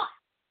a roar.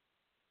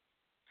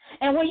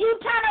 And when you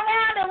turn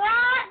around and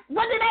run,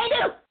 what do?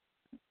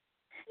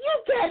 You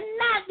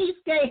cannot be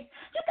scared.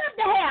 You got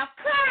to have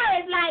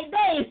courage like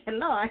David.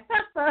 Lord,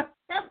 help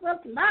us,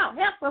 Lord.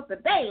 Help us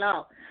today,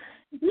 Lord.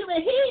 We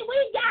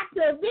got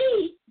to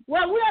be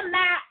where we're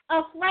not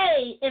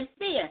afraid and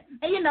fear.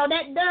 And,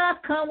 that does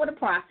come with a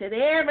process.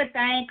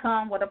 Everything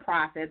comes with a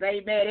process.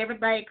 Amen.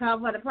 Everything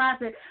comes with a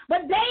process.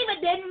 But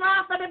David didn't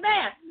run for the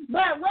bear.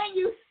 But when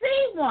you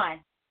see one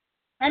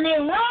and they're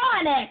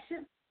roaring at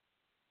you,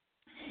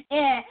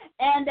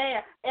 and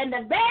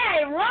the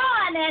bear is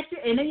roaring at you,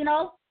 and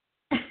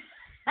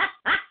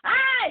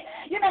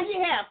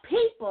you have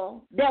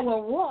people that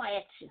will roar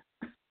at you.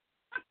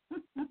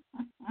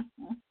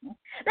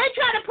 They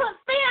try to put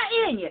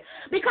fear in you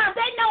because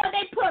they know if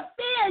they put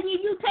fear in you,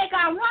 you take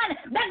out running.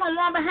 They're going to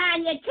run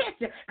behind you and catch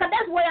you because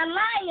that's what a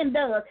lion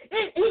does.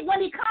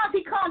 When he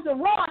comes to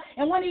roar,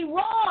 and when he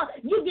roars,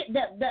 you get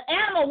the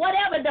animal,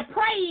 whatever the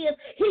prey is,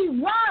 he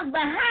runs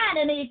behind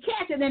and he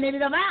catches it and he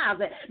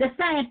devours it. The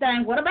same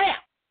thing with a bear.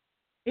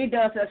 He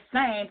does the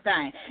same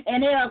thing.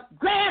 And he'll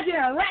grab you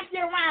and wrap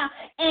you around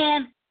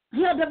and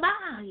he'll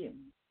devour you.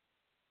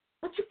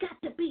 But you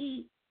got to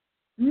be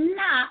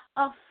not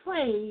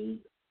afraid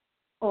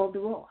of the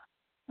roar.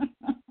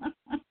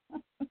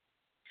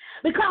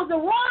 Because the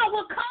roar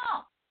will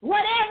come,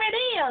 whatever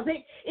it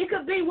is. It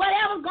could be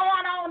whatever's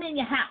going on in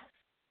your house.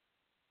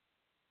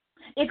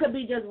 It could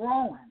be just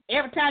roaring.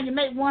 Every time you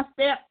make one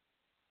step,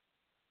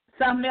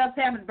 something else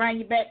happens to bring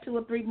you back 2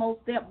 or 3 more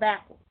steps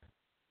backwards.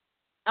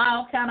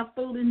 All kind of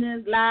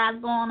foolishness, lies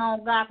going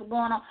on, gossip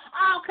going on,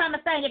 all kind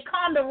of things. It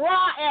comes to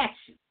roar at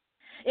you.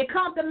 It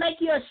comes to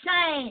make you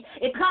ashamed.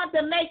 It comes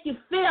to make you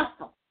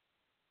fearful.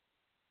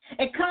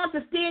 It comes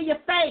to steal your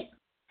faith.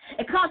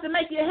 It comes to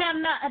make you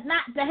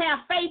not to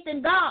have faith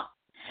in God.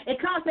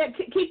 It comes to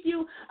keep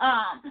you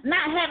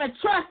not having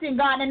trust in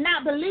God and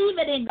not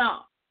believing in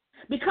God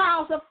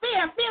because of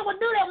fear. Fear will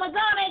do that when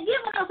God ain't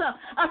giving us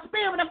a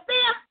spirit of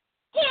fear.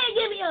 He ain't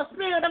giving you a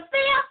spirit of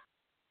fear.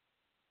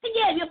 He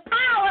gave you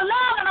power,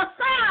 love, and a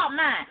sound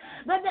mind.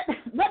 But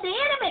the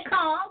enemy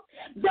comes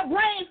to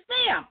bring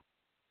fear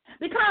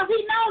because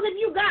he knows if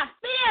you got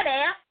fear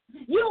there,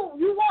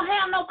 you won't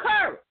have no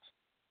courage.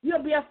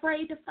 You'll be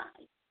afraid to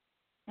fight.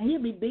 And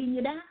he'll be beating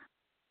you down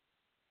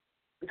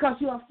because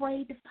you're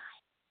afraid to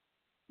fight.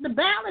 The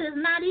battle is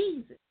not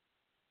easy.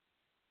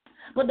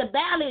 But the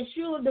battle is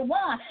sure the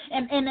one.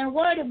 And the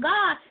Word of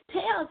God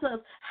tells us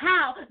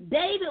how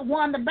David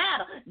won the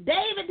battle.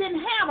 David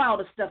didn't have all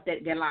the stuff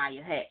that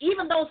Goliath had.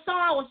 Even though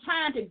Saul was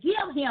trying to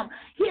give him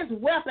his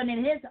weapon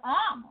and his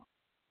armor.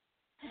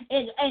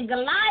 And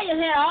Goliath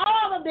had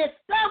all of this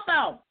stuff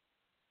on.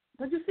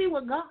 But you see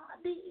what God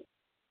did?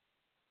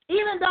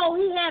 Even though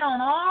he had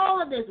on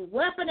all of this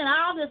weapon and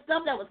all this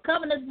stuff that was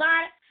covering his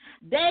body,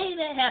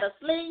 David had a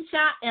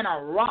slingshot and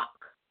a rock.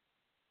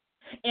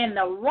 And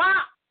the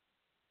rock,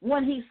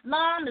 when he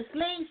slung the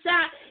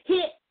slingshot,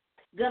 hit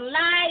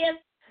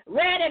Goliath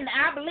right in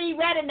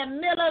the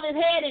middle of his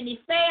head, and he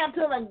fell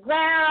to the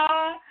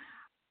ground.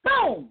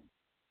 Boom!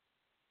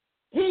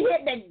 He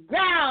hit the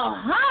ground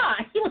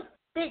hard. He was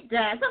big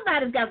giant.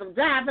 Somebody's got some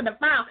giants in the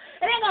fall.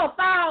 It ain't going to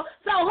fall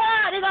so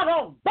hard. It's going to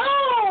go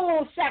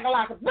boom,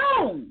 shakalaka,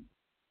 boom.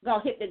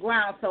 Going to hit the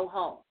ground so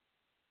hard.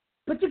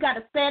 But you got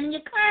to stand in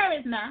your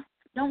courage now.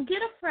 Don't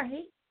get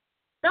afraid.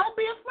 Don't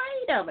be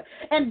afraid of it.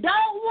 And don't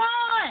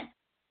run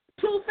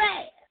too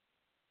fast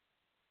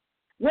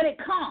when it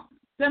comes.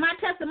 So in my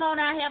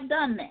testimony, I have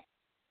done that.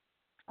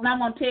 And I'm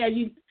going to tell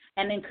you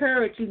and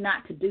encourage you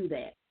not to do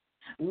that.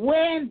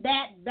 When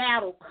that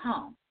battle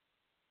comes,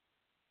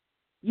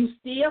 you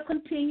still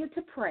continue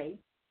to pray.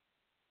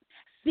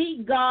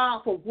 Seek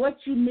God for what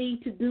you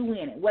need to do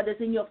in it, whether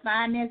it's in your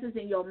finances,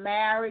 in your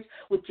marriage,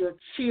 with your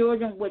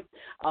children, with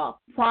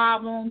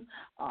problems,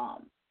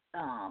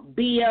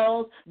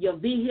 bills, your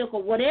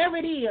vehicle, whatever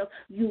it is,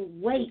 you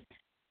wait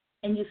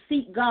and you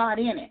seek God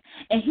in it.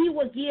 And he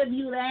will give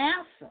you the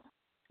answer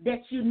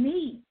that you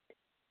need.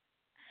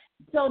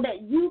 so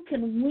that you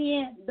can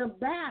win the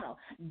battle.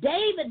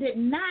 David did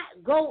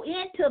not go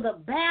into the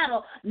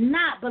battle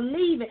not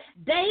believing.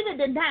 David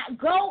did not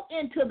go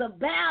into the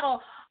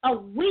battle a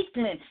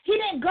weakling. He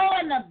didn't go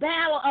in the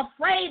battle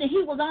afraid, and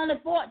he was only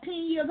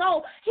 14 years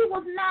old. He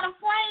was not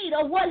afraid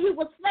of what he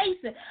was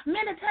facing.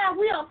 Many times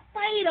we are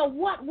afraid of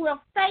what we're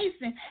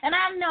facing, and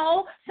I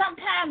know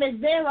sometimes it's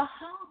very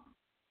hard.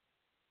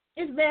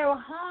 It's very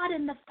hard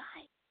in the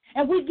fight,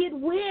 and we get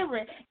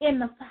weary in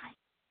the fight.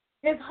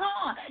 It's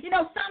hard.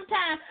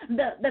 Sometimes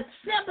the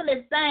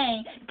simplest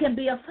thing can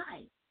be a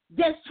fight.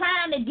 Just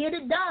trying to get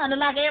it done. And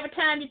like every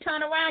time you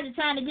turn around, you're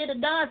trying to get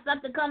it done,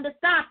 something comes to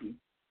stop you.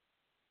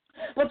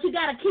 But you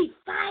got to keep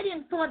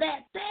fighting for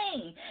that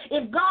thing.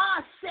 If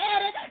God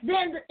said it,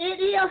 then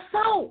it is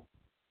so.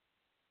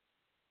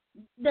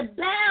 The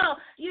battle,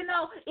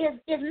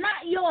 is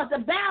not yours. The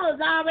battle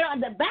is already on.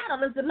 The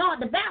battle is the Lord.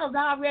 The battle is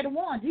already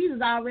won. Jesus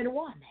already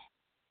won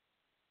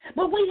that.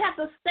 But we have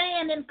to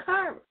stand in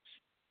courage.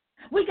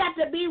 We got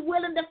to be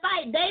willing to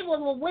fight. David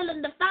was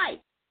willing to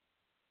fight.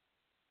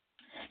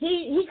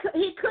 He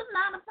could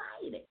not have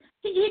fight it.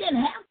 He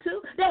didn't have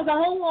to. There was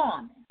a whole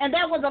army, and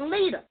there was a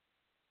leader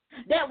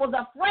that was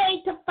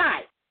afraid to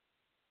fight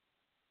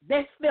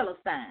this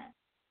Philistine.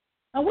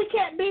 And we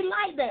can't be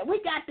like that. We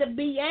got to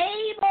be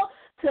able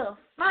to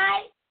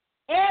fight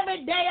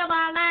every day of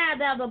our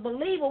lives as a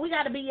believer. We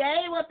got to be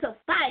able to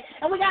fight,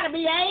 and we got to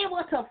be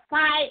able to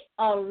fight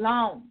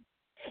alone.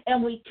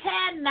 And we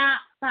cannot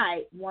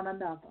fight one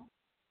another.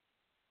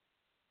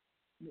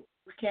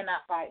 We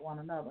cannot fight one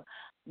another.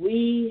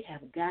 We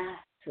have got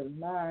to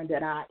learn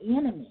that our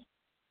enemy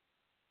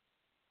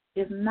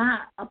is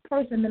not a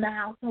person in the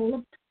household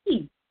of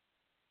peace.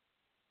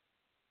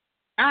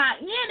 Our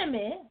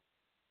enemy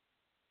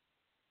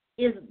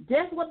is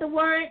just what the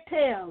word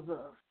tells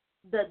us.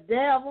 The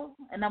devil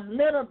and them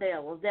little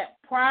devils that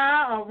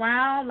prowl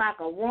around like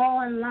a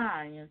roaring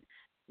lion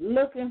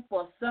looking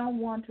for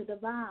someone to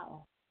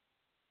devour.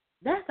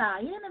 That's our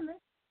enemy.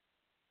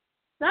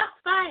 Stop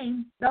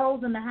fighting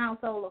those in the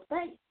household of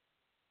faith.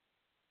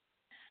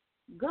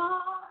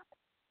 God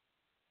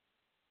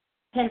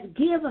has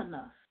given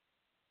us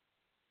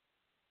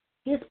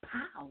his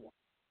power.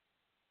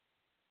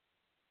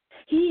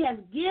 He has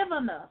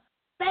given us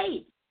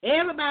faith.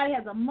 Everybody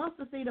has a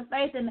mustard seed of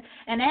faith,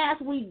 and as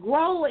we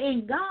grow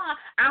in God,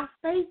 our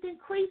faith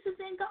increases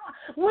in God.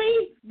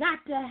 We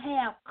got to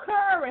have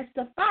courage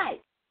to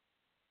fight.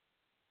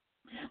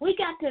 We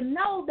got to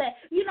know that,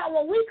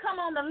 when we come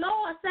on the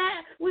Lord's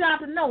side, we ought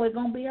to know it's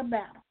going to be a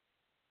battle.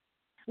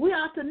 We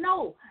ought to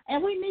know,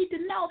 and we need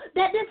to know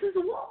that this is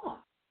war.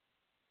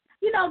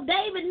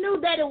 David knew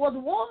that it was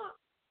war.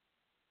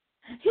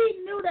 He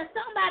knew that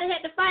somebody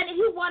had to fight it.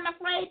 He wasn't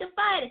afraid to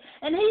fight it,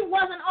 and he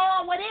wasn't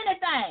armed with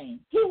anything.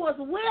 He was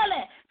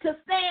willing to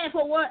stand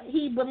for what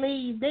he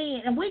believed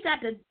in, and we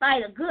got to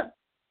fight a good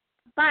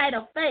fight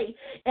of faith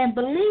and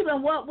believe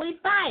in what we're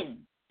fighting.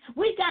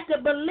 We got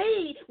to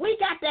believe. We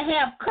got to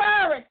have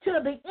courage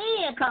to the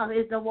end, because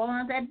it's the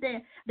ones that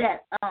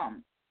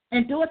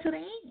endure to the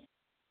end.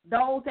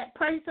 Those that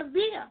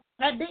persevere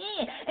at the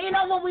end.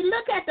 And when we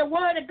look at the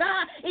Word of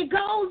God, it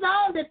goes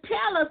on to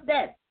tell us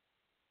that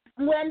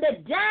when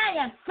the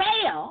giant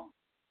fell,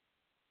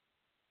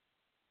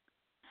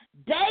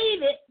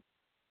 David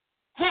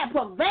had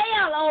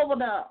prevailed over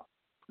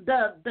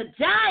the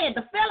giant,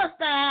 the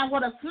Philistine,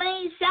 with a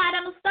slingshot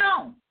and a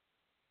stone.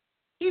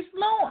 He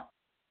slew him.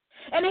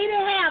 And he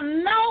didn't have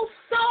no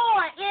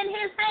sword in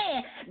his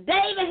hand.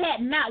 David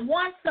had not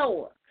one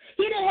sword.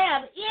 He didn't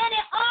have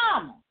any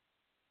armor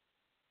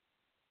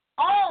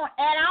on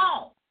at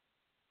all.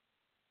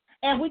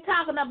 And we're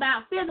talking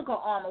about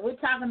physical armor. We're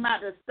talking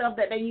about the stuff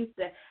that they used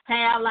to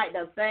have, like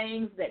the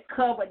things that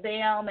covered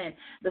them, and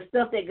the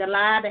stuff that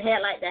Goliath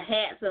had, like the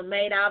hats are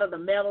made out of the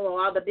metal,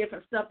 or all the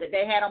different stuff that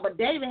they had on. But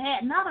David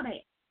had none of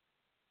that.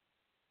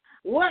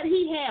 What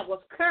he had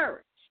was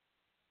courage.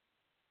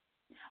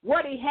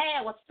 What he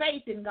had was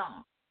faith in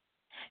God.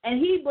 And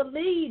he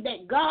believed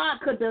that God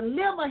could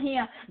deliver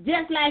him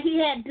just like he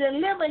had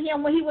delivered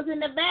him when he was in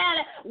the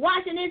valley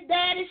watching his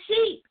daddy's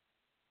sheep,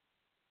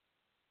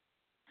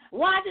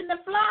 watching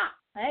the flock.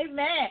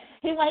 Amen.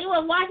 When he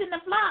was watching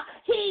the flock,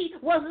 he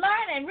was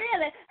learning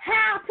really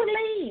how to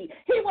lead.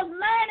 He was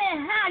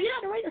learning how. You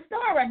have to read the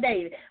story of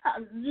David.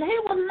 He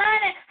was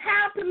learning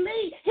how to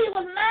lead. He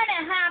was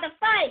learning how to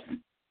fight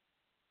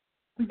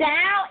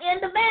down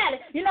in the valley.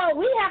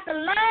 We have to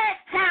learn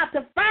how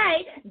to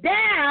fight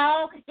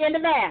down in the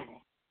valley.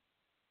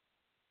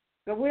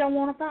 But we don't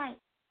want to fight.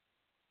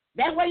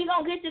 That's where you're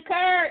going to get your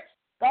courage.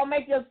 Go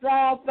make you a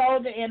strong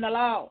soldier in the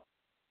Lord.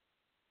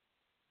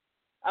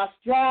 A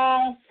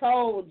strong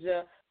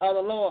soldier of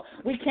the Lord.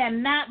 We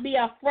cannot be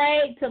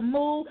afraid to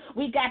move.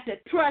 We got to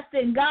trust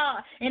in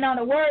God. And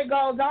the word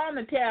goes on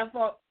to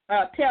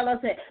tell us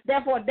that,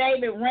 therefore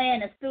David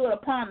ran and stood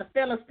upon the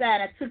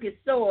Philistine and took his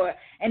sword,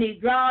 and he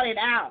drawed it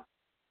out.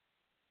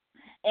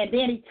 And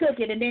then he took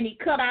it, and then he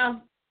cut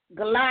off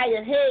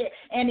Goliath's head,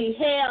 and he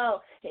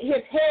held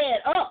his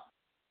head up.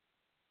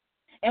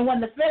 And when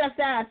the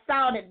Philistines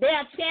saw that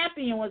their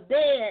champion was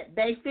dead,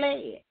 they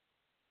fled.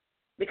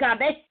 because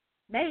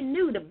they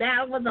knew the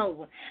battle was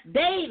over.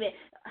 David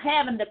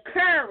having the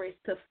courage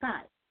to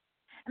fight.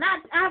 And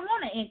I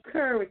want to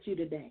encourage you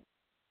today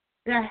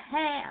to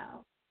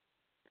have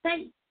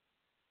faith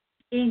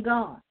in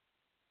God,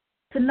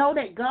 to know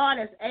that God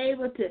is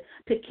able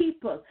to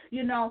keep us.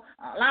 You know,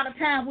 a lot of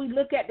times we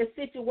look at the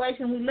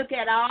situation, we look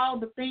at all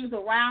the things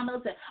around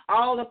us and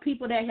all the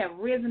people that have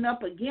risen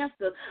up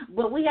against us,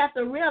 but we have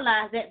to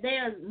realize that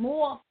there's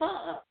more for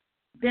us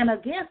than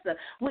against us.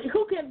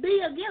 Who can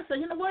be against us?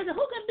 You know, who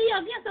can be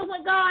against us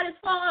when God is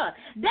for us?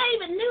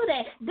 David knew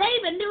that.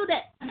 David knew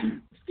that,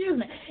 excuse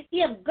me,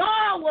 if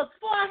God was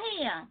for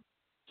him,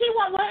 he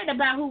wasn't worried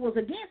about who was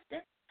against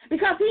him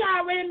because he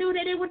already knew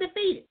that it was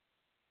defeated.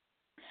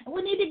 And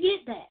we need to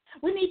get that.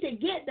 We need to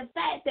get the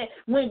fact that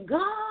when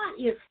God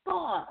is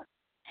for us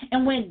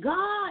and when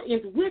God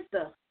is with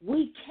us,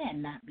 we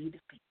cannot be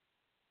defeated.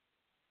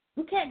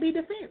 We can't be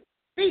defeated.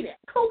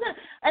 Who can,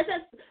 as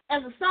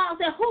the song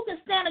said, who can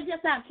stand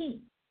against our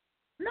King?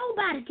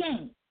 Nobody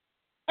can.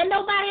 And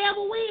nobody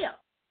ever will.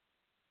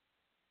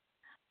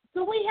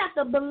 So we have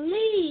to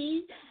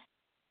believe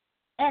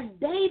as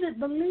David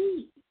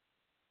believed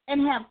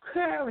and have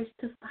courage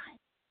to fight.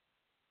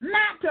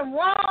 Not to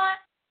run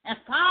and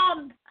fall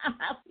down.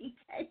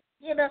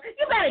 You know,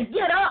 you better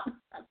get up.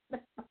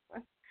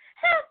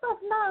 Help us,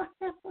 Lord.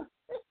 Help us.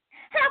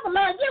 Help us,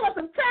 Lord. Give us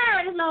some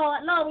courage,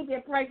 Lord. Lord, we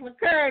just pray for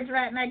courage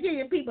right now. Give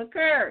your people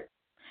courage.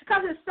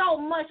 Because there's so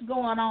much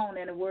going on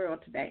in the world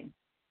today.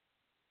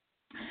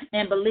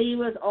 And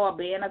believers are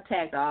being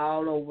attacked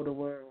all over the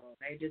world.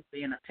 They're just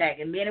being attacked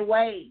in many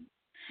ways.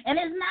 And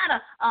it's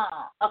not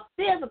a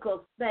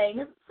physical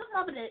thing.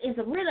 Some of it is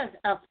really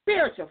a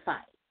spiritual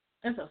fight.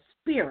 It's a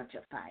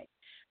spiritual fight.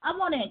 I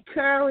want to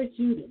encourage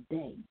you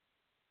today.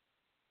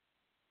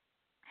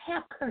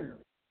 Have courage.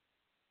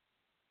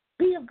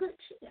 Be of good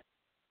cheer.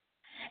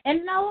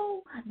 And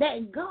know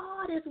that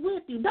God is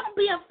with you. Don't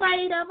be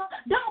afraid of them.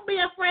 Don't be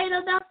afraid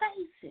of their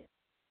faces.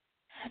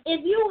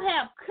 If you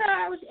have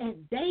courage, as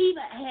David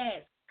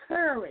has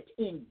courage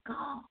in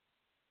God,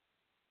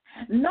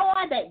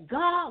 knowing that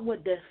God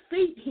would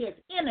defeat his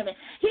enemy,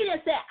 he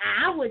didn't say,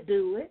 I would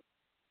do it.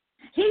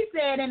 He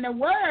said in the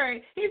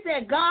word, he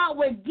said God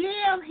would give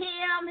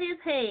him his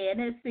head.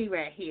 Let's see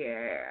right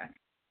here.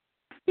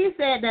 He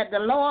said that the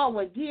Lord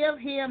would give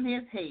him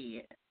his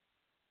head.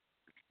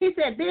 He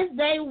said, this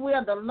day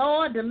will the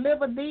Lord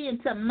deliver thee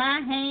into my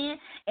hand,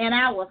 and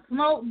I will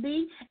smote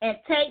thee and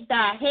take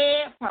thy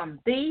head from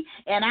thee,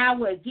 and I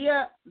will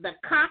give the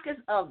carcass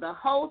of the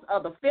host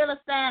of the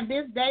Philistines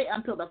this day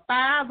unto the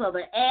fowls of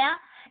the air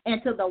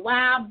and to the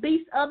wild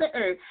beasts of the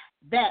earth,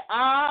 that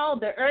all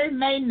the earth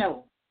may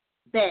know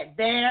that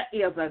there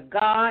is a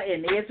God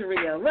in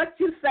Israel. What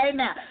you say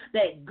now?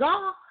 That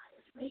God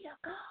is real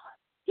God.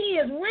 He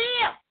is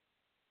real.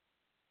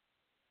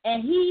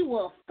 And he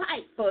will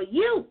fight for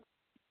you.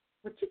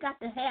 But you got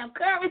to have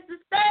courage to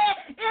stand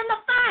in the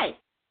fight.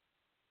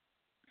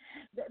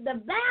 The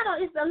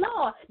battle is the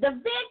Lord. The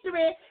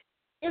victory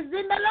is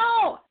in the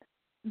Lord.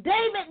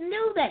 David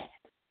knew that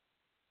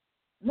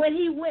when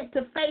he went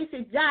to face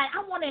his giant.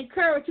 I want to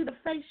encourage you to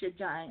face your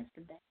giants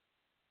today.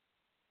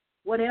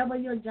 Whatever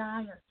your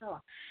giants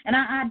are. And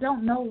I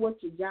don't know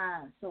what your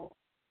giants are.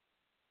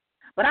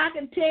 But I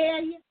can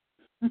tell you,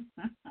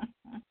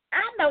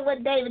 I know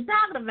what David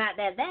talking about,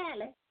 that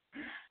valley.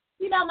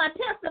 You know, my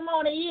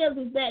testimony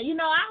is that, you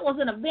know, I was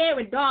in a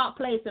very dark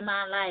place in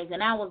my life,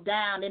 and I was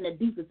down in the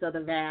deepest of the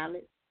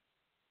valley.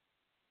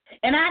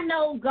 And I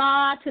know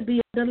God to be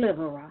a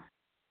deliverer.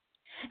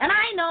 And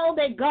I know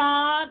that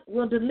God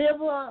will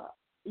deliver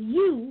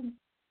you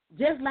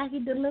just like he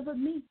delivered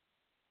me.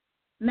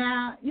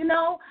 Now, you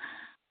know,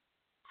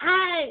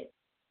 I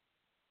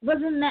was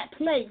in that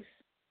place,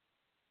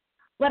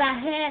 but I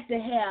had to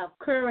have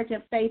courage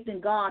and faith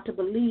in God to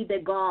believe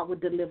that God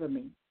would deliver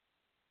me.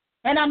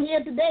 And I'm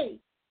here today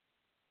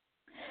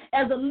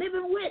as a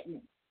living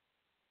witness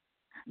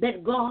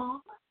that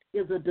God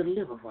is a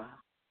deliverer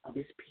of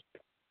his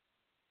people.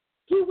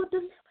 He will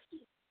deliver you.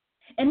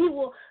 And he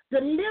will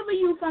deliver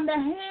you from the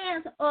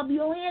hands of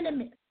your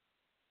enemies.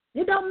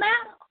 It don't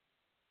matter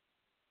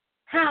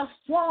how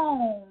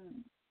strong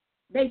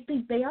they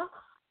think they are.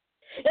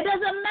 It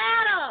doesn't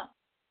matter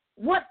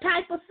what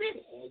type of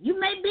city. You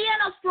may be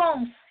in a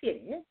strong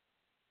city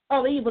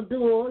of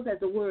evildoers,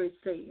 as the word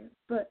says,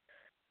 but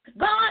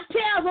God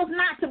tells us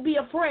not to be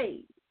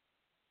afraid.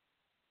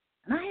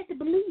 And I had to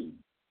believe.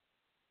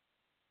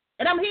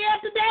 And I'm here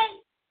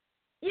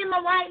today in my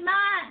right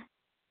mind.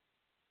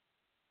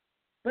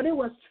 But it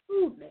was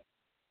truly a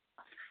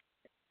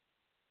fight.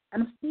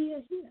 And I'm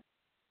still here.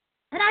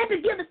 And I had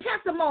to give the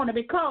testimony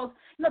because,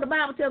 you know, the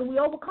Bible tells us we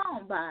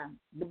overcome by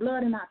the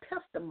blood in our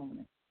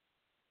testimony.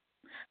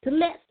 To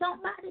let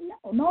somebody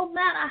know, no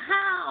matter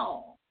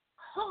how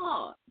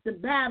hard the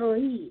battle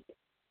is,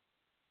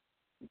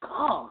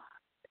 God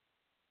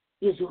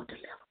is your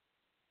deliverer.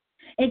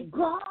 And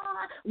God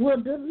will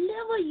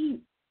deliver you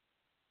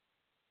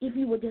if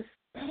you will just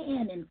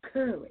stand in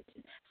courage,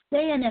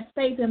 stand in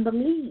faith and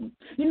believe.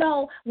 You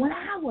know, when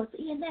I was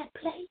in that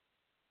place,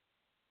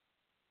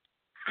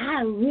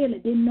 I really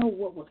didn't know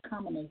what was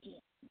coming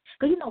against me.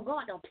 Because,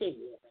 God don't tell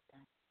you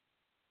everything.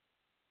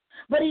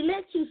 But he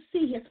lets you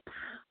see his power.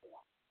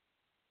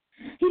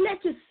 He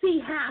lets you see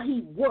how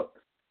he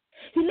works.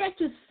 He lets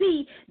you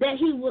see that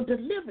he will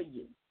deliver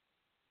you.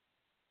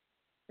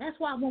 That's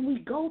why when we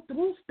go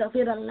through stuff,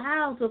 it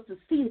allows us to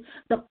see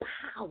the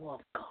power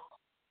of God.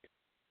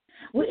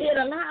 It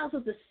allows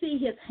us to see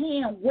his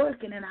hand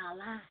working in our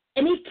lives.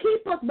 And he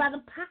keeps us by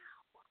the power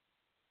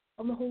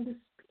of the Holy Spirit.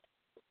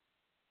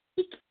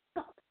 He keeps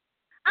us.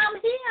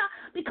 I'm here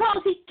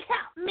because he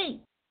kept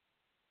me.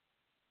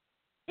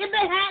 If it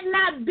had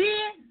not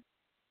been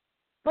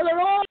for the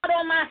Lord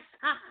on my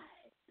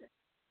side,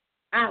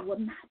 I would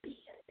not be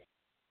here today.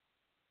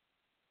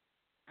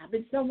 I've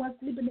been somewhere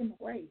sleeping in the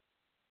grave,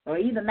 or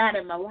either not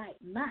in my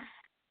right mind.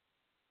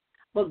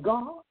 But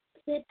God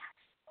said,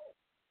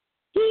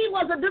 he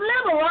was a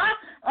deliverer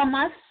of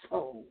my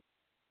soul.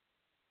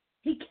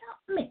 He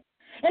kept me.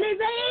 And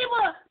he's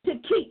able to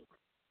keep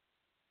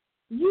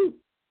you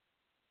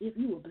if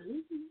you will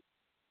believe.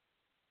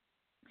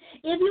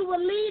 If you will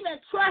believe and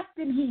trust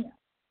in him.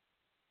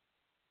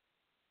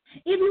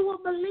 If you will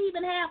believe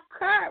and have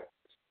courage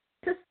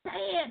to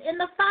stand in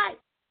the fight.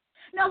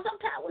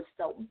 Sometimes we're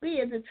so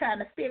busy trying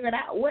to figure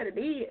out what it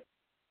is.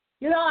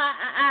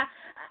 I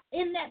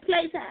in that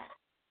place,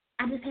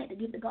 I just had to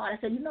give to God. I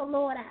said,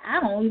 Lord, I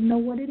don't even know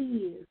what it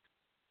is.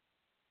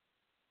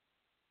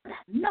 But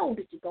I know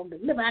that you're going to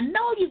deliver. I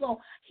know you're going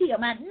to heal.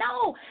 I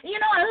know.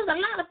 There's a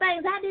lot of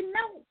things I didn't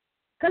know.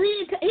 Because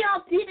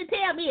he didn't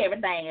tell me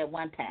everything at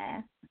one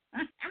time.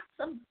 He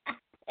don't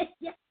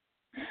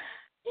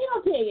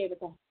tell you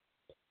everything.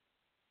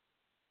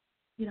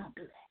 You don't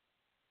do that.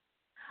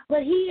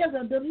 But he is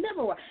a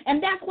deliverer.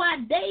 And that's why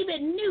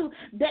David knew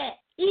that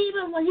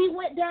even when he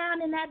went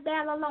down in that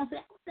battle alone,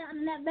 I was down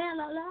in that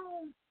battle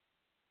alone.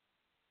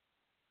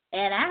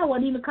 And I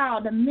wouldn't even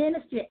call the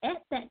ministry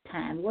at that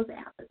time. It was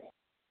after that.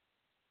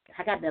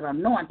 I got that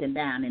anointing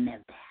down in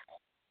that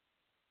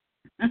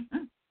valley.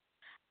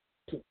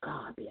 To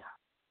God be all.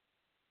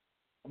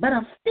 But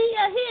I'm still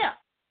here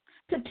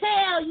to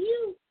tell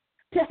you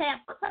to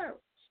have courage.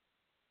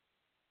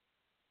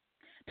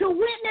 To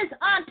witness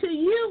unto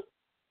you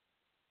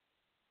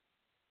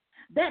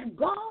that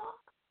God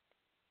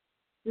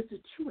is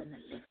the true and the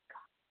living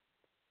God.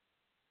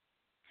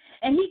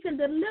 And he can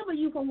deliver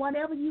you from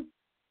whatever you're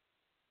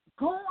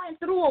going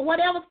through or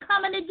whatever's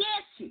coming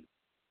against you.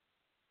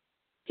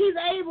 He's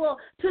able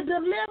to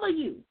deliver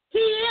you. He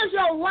is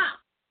your rock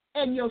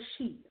and your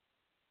shield.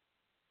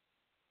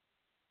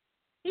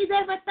 He's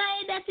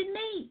everything that you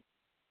need.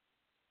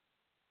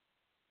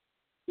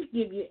 He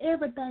gives you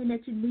everything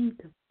that you need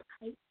to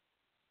fight.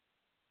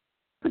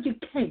 But you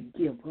can't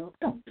give up.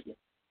 Don't give up.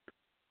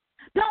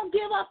 Don't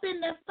give up in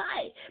the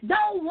fight.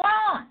 Don't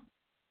run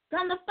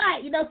from the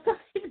fight. Some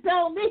people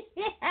told me,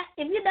 if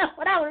you know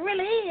what I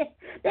really is,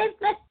 they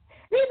said,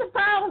 these are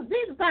powerful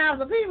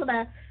people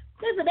that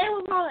listen,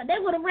 they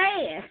would have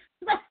ran.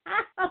 But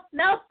I don't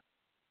know.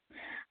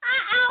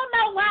 I don't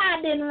know why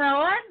I didn't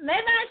run.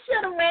 Maybe I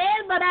should have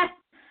ran, but I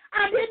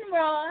didn't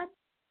run.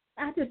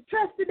 I just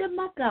trusted in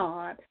my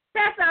God.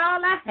 That's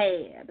all I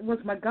had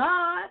was my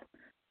God.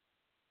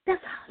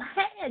 That's all I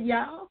had,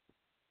 y'all.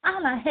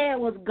 All I had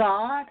was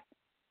God.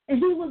 And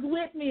he was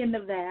with me in the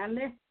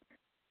valley.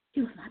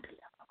 He was my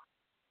deliverer.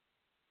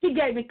 He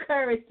gave me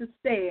courage to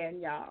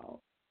stand,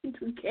 y'all. He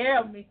took care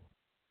of me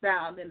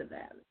down in the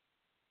valley.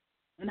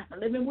 And I'm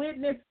a living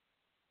witness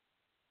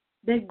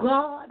that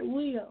God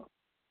will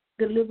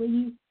deliver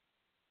you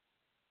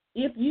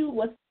if you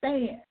will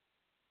stand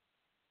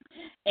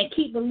and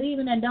keep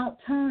believing and don't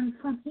turn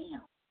from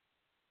him.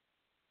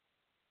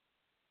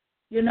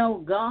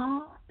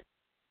 God,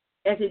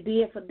 as he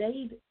did for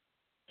David,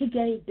 he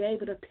gave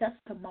David a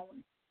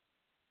testimony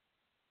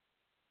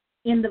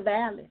in the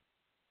valley.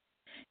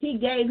 He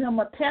gave him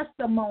a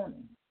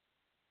testimony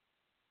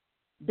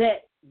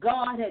that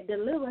God had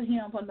delivered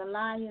him from the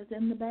lions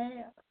and the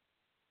bears.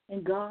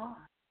 And God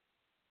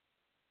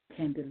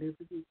can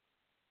deliver you.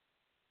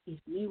 If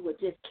you would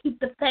just keep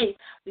the faith.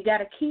 We got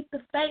to keep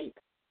the faith.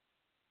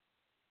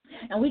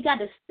 And we got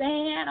to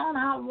stand on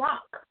our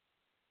rock.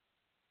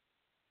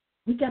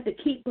 We got to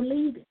keep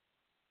believing.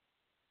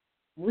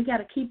 We got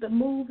to keep it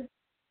moving.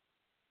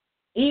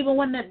 Even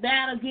when the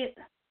battle gets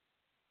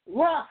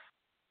rough.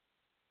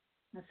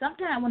 And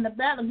sometimes when the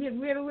battle gets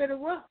really, really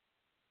rough,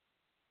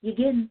 you're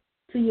getting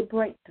to your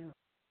breakthrough.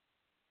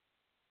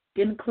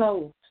 Getting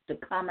close to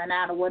coming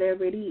out of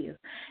whatever it is.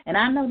 And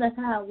I know that's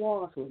how it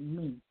was with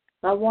me.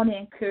 So I want to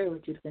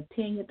encourage you to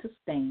continue to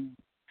stand.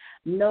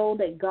 Know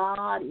that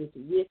God is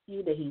with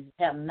you, that he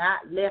have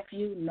not left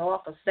you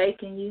nor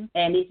forsaken you.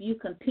 And if you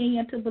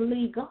continue to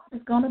believe, God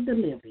is going to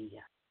deliver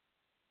you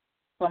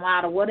from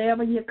out of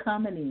whatever you're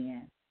coming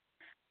in.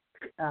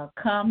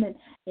 Coming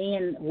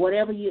in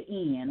whatever you're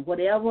in,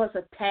 whatever's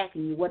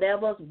attacking you,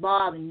 whatever's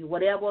bothering you,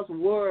 whatever's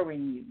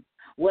worrying you,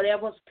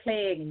 whatever's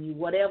plaguing you,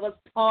 whatever's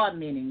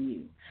tormenting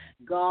you,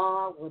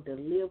 God will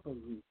deliver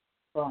you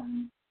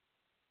from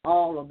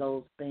all of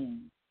those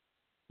things.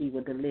 He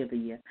will deliver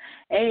you.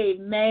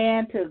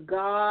 Amen. To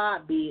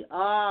God be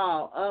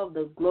all of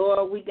the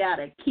glory. We got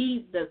to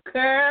keep the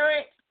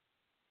courage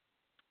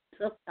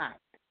to fight.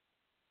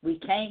 We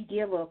can't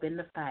give up in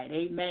the fight.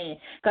 Amen.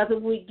 Because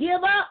if we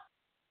give up,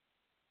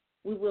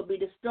 we will be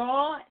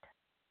destroyed.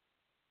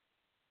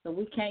 So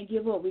we can't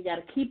give up. We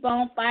got to keep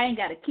on fighting,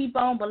 got to keep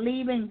on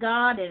believing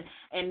God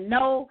and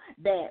know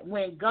that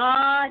when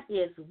God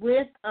is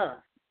with us,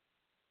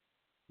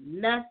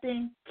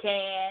 nothing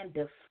can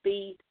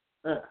defeat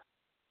us.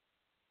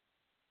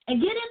 And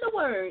get in the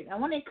Word. I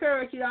want to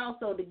encourage you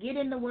also to get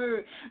in the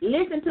Word.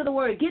 Listen to the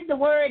Word. Get the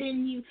Word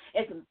in you.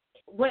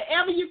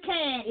 Wherever you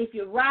can, if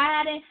you're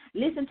riding,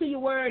 listen to your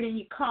Word in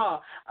your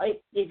car.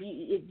 If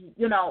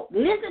you know,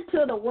 listen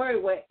to the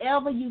Word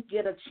wherever you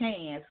get a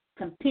chance.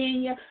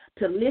 Continue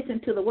to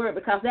listen to the Word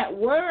because that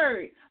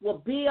Word will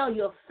build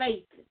your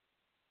faith.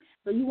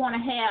 So you want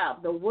to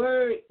have the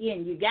Word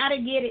in you. You got to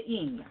get it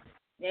in you.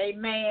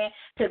 Amen.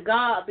 To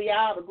God be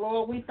all the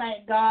glory. We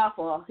thank God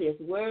for His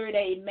Word.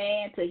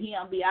 Amen. To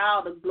Him be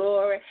all the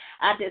glory.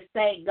 I just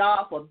thank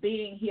God for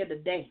being here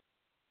today.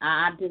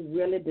 I just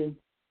really do.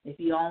 If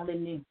you only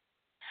knew.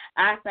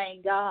 I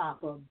thank God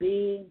for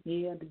being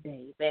here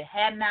today. If it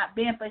had not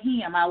been for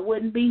Him, I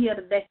wouldn't be here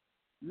today.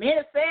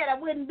 Many said I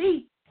wouldn't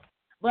be,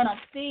 but I'm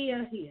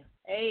still here.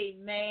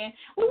 Amen.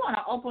 We want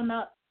to open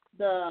up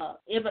the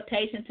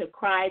invitation to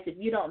Christ. If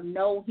you don't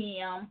know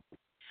Him,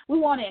 we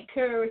want to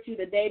encourage you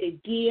today to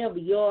give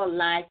your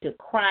life to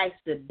Christ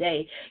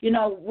today. You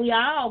know, we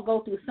all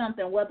go through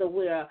something, whether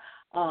we're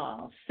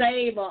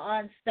saved or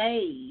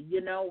unsaved.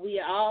 You know, we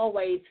are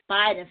always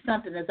fighting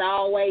something. There's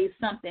always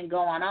something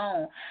going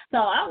on. So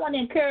I want to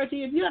encourage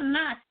you, if you're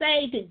not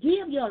saved, to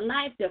give your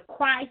life to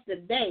Christ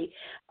today.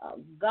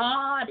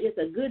 God is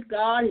a good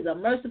God. He's a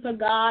merciful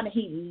God, and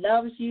He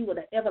loves you with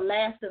an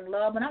everlasting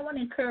love. And I want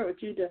to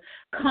encourage you to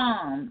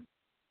come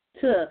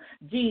to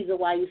Jesus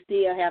while you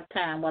still have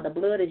time, while the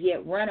blood is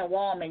yet running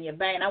warm in your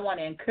vein. I want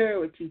to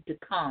encourage you to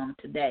come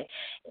today.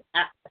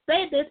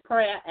 Say this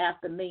prayer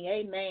after me.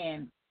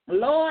 Amen.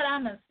 Lord,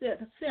 I'm a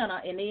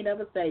sinner in need of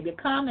a Savior.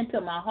 Come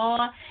into my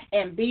heart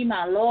and be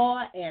my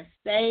Lord and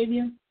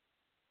Savior.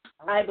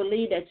 I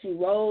believe that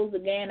you rose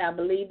again. I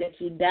believe that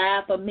you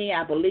died for me.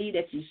 I believe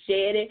that you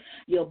shedded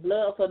your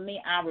blood for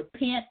me. I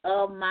repent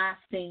of my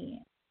sin.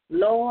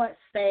 Lord,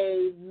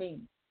 save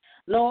me.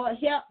 Lord,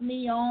 help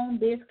me on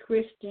this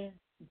Christian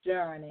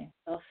journey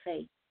of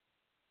faith.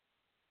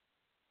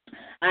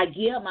 I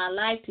give my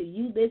life to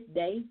you this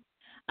day.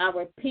 I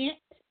repent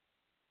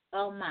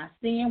of my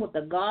sin with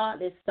a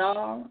godly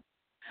sorrow.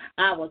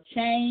 I will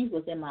change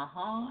what's in my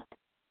heart.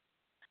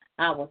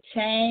 I will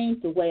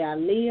change the way I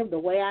live, the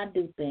way I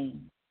do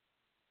things.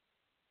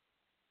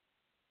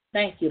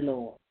 Thank you,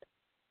 Lord,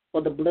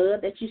 for the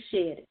blood that you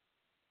shed,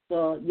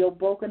 for your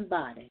broken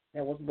body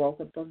that was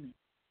broken for me.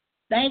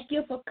 Thank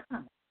you for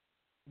coming,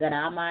 that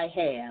I might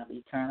have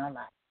eternal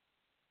life.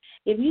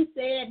 If you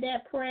said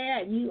that prayer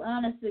and you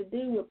honestly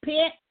do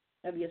repent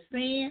of your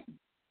sin,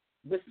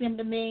 which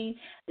simply means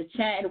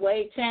the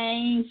way you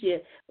change,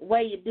 the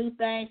way you do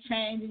things,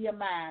 changing your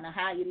mind on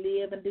how you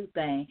live and do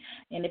things.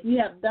 And if you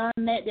have done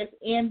that, just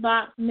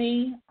inbox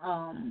me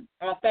on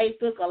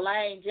Facebook,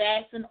 Elaine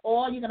Jackson,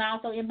 or you can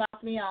also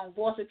inbox me on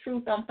Voice of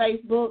Truth on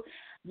Facebook.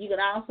 You can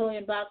also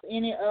inbox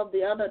any of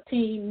the other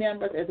team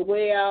members as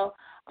well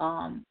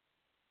on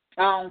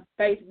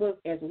Facebook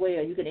as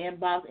well. You can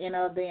inbox any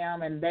of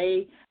them, and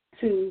they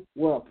too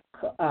will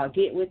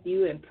get with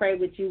you and pray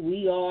with you.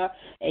 We are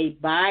a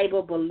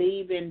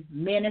Bible-believing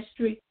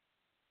ministry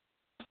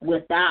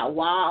without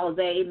walls,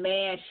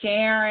 amen,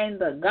 sharing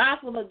the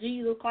gospel of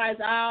Jesus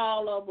Christ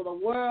all over the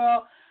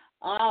world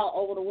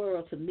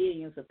to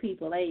millions of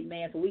people,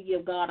 amen. So we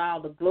give God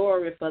all the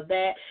glory for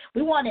that.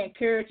 We want to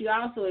encourage you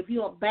also, if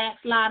you're a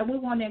backslider, we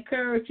want to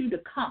encourage you to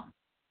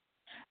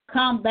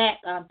come back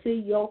unto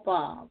your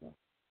Father.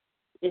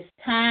 It's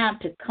time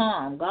to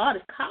come. God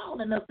is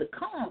calling us to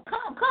come.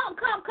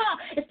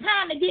 It's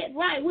time to get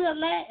right. We're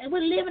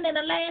living in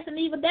the last and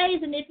evil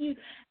days, and if you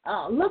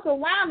look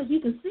around us, you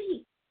can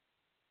see it.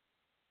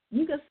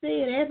 You can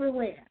see it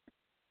everywhere.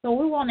 So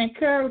we want to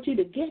encourage you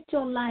to get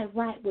your life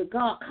right with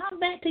God. Come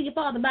back to your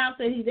Father. The Bible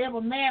says He's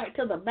ever married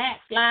to the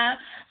backslider.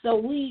 So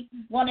we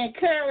want to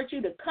encourage you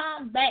to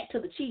come back to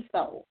the chief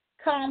fold.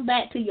 Come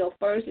back to your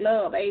first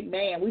love.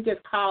 Amen. We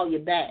just call you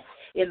back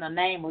in the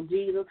name of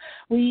Jesus.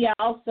 We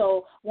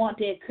also want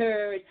to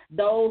encourage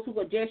those who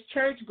are just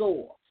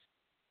churchgoers,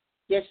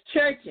 just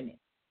churching it,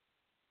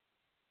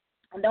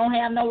 and don't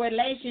have no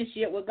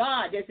relationship with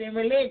God, just in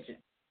religion.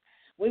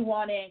 We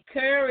want to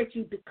encourage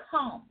you to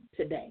come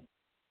today.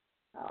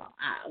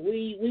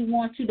 We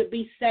want you to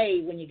be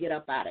saved when you get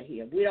up out of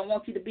here. We don't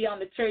want you to be on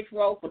the church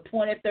road for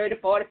 20, 30,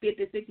 40,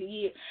 50, 60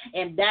 years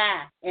and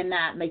die and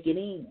not make it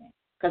in.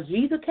 Because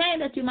Jesus came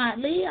that you might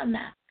live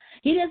now.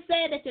 He didn't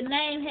say that your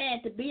name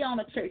had to be on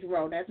a church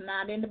road. That's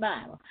not in the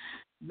Bible.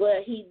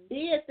 But He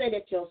did say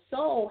that your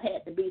soul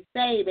had to be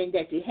saved and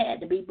that you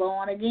had to be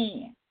born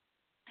again.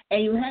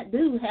 And you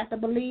do have to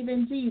believe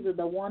in Jesus,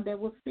 the one that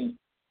was sent.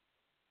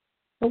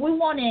 So we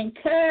want to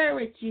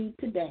encourage you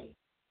today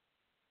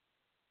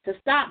to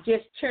stop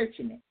just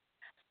churching it.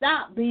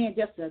 Stop being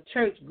just a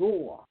church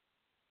goer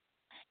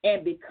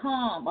and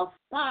become a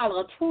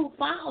follower, a true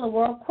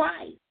follower of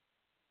Christ.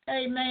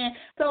 Amen.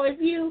 So if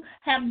you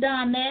have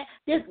done that,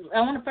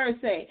 I want to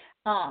first say,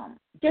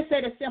 just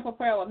say the simple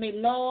prayer with me,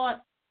 Lord,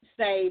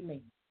 save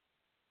me.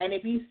 And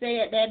if you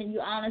said that and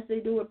you honestly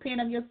do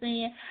repent of your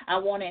sin, I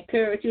want to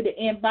encourage you to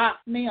inbox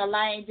me,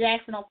 Elaine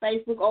Jackson, on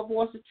Facebook or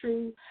Voice of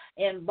Truth.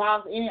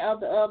 Inbox any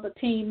of the other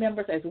team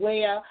members as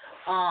well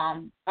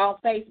on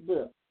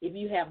Facebook. If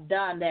you have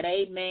done that,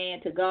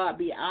 amen. To God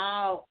be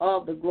all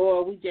of the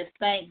glory. We just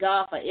thank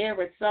God for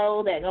every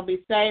soul that's going to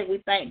be saved.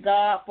 We thank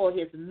God for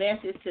his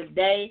message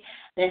today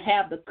that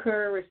have the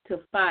courage to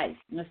fight.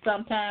 And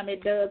sometimes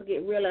it does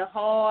get really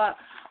hard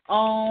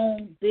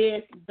on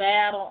this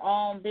battle,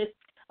 on this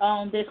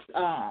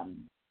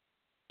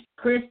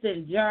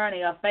Christian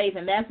journey of faith,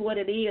 and that's what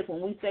it is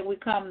when we say we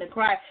come to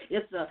Christ.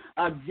 It's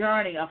a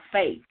journey of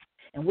faith,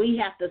 and we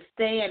have to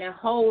stand and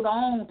hold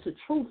on to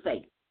true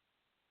faith.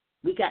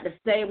 We got to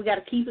stay. We got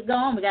to keep it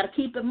going. We got to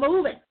keep it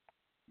moving.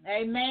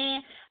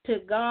 Amen. To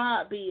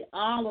God be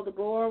all of the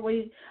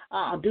glory.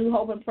 I do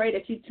hope and pray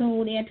that you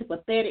tune in to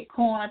Pathetic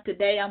Corner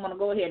today. I'm going to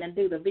go ahead and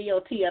do the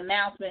VOT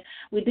announcement.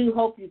 We do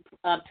hope you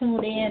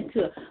tune in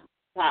to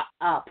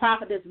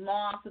Prophetess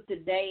Martha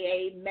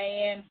today,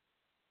 amen.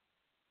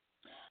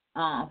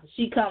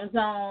 She comes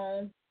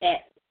on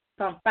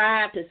from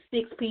 5 to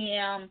 6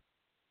 p.m.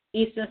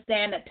 Eastern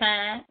Standard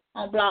Time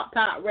on Block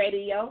Talk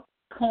Radio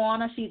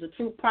Corner. She's a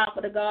true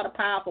prophet of God, a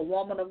powerful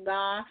woman of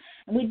God.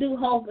 And we do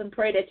hope and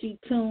pray that you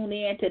tune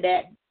in to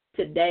that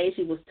today.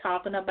 She was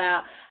talking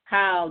about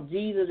how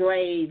Jesus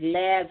raised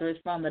Lazarus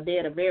from the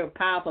dead, a very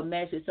powerful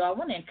message. So I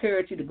want to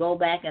encourage you to go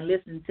back and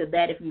listen to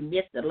that if you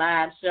missed the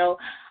live show.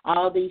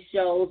 All these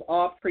shows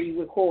are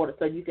pre-recorded,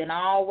 so you can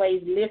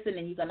always listen,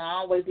 and you can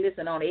always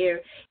listen on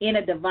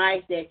any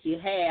device that you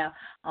have.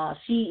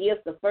 She is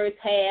the first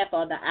half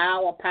of the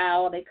Hour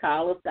Power. They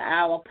call us the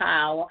Hour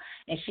Power,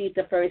 and she's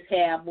the first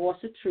half. Voice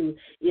of Truth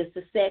is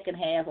the second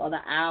half of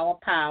the Hour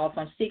Power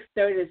from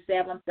 6:30 to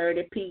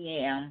 7:30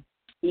 p.m.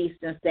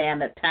 Eastern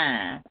Standard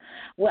Time.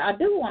 Well, I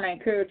do want to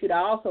encourage you to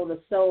also to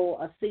sow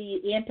a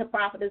seed into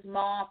Prophetess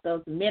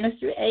Martha's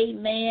ministry,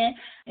 amen.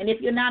 And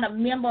if you're not a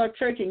member of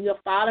church and you're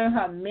following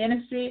her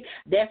ministry,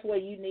 that's where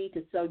you need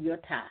to sow your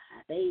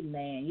tithe,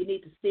 amen. You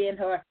need to send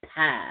her a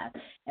tithe.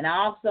 And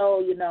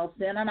also,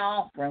 send an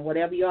offering,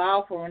 whatever your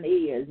offering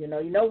is. You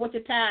know what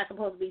your tithe is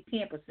supposed to be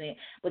 10%,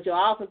 but your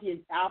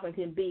offering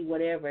can be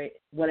whatever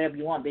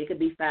you want to be. It could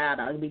be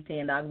 $5, it could be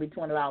 $10, it could be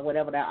 $20,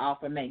 whatever that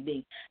offering may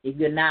be. If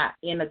you're not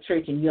in the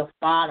church and you're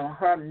following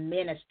her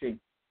ministry,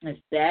 and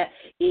that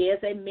is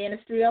a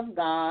ministry of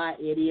God,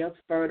 it is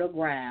fertile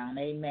ground,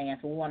 amen.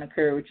 So we want to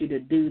encourage you to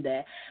do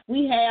that.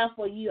 We have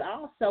for you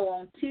also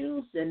on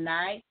Tuesday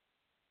night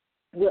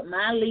with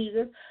my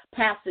leaders,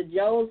 Pastor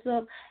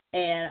Joseph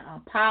and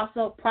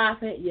Apostle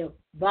Prophet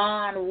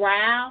Yvonne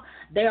Rao.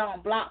 They're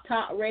on Block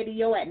Talk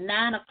Radio at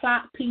 9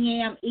 o'clock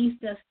p.m.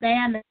 Eastern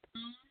Standard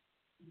Time.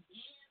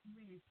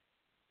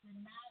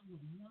 Tonight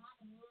with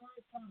one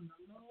word from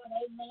the Lord,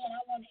 amen.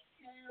 I want to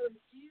encourage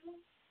you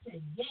to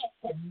get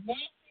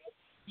connected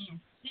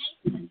and stay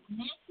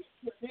connected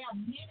to their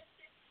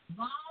ministry.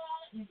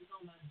 God is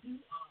going to do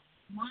a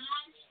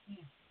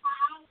mighty and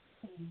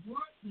powerful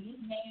work in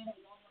this man and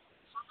woman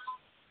of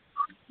God.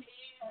 I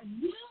tell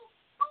you,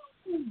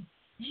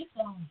 it's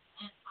going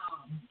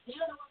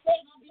they're going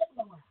to be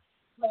a while.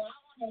 So I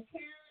want to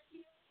encourage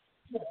you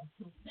to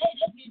say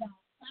that you're on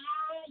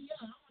fire.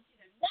 I want you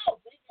to know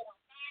that you're on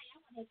fire. I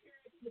want to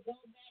encourage you to go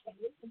back and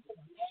listen to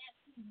the last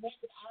two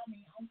messages.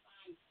 On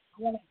fire. I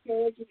want to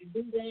encourage you to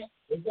do that.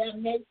 If that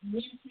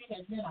ministry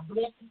has been a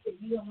blessing to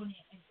you, I want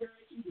to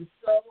encourage you to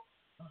sow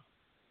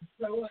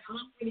an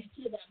offering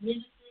into that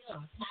ministry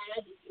or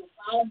tithe. If you're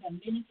following the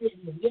ministry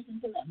and you listen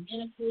to the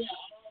ministry,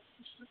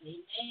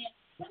 amen.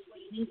 That's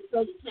where you need to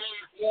sow your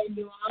time and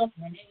your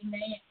offering,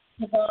 amen.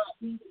 To God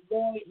be the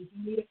glory. If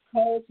you need a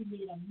coach, you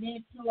need a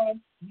mentor,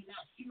 you're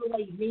not sure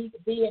where you need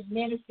to be in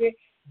ministry,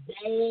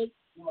 they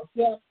will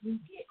help you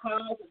get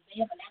calls of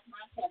them, and that's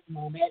my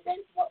testimony. That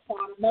is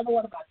another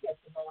one of my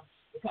testimonies,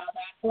 because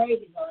I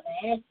prayed to God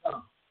and asked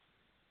God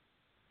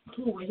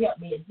who would help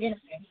me in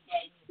ministry, and he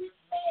gave me this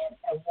man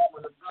and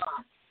woman of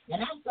God. And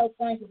I'm so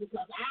thankful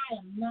because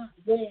I am not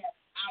where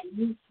I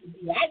used to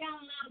be. I got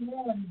a lot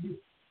more to do,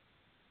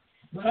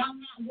 but I'm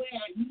not where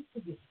I used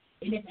to be.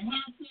 And if it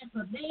hadn't been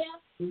for there,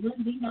 there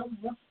wouldn't be no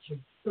more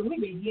truth. So we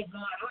need to give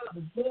God all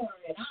the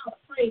glory and all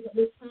the praise of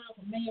this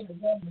powerful man and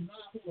woman of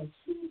God who are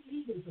true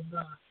leaders of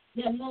God,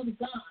 that love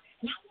God.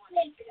 And I want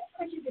to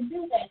encourage you to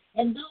do that.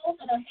 And those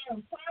that are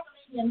having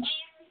problems in your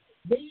marriage,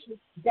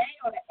 they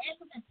are the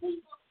excellent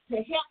people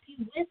to help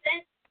you with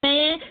that.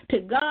 Man,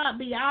 to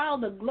God be all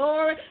the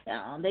glory.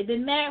 They've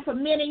been married for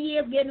many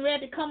years, getting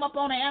ready to come up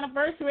on the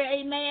anniversary,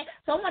 amen.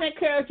 So I want to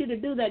encourage you to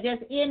do that.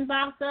 Just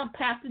inbox them,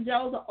 Pastor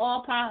Joseph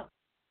or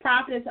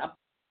Prophetess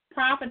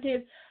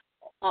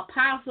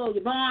Apostle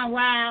Yvonne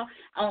Rao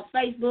on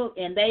Facebook,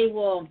 and they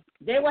will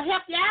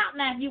help you out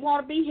now if you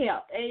want to be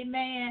helped,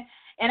 amen.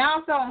 And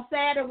also on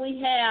Saturday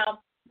we have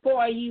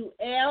for you,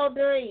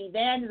 Elder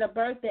Evangelist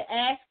Birthday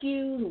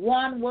Askew.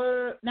 One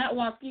word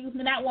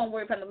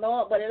from the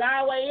Lord, but it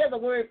always is a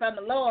word from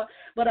the Lord.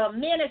 But a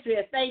ministry,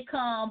 if they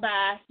come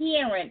by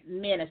hearing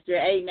ministry,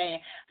 amen.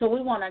 So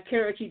we want to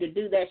encourage you to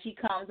do that. She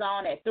comes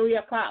on at 3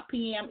 o'clock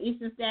p.m.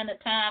 Eastern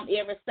Standard Time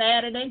every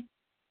Saturday.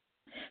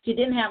 She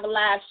didn't have a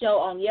live show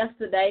on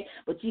yesterday,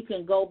 but you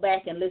can go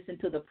back and listen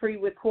to the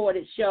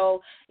pre-recorded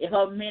show. If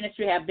her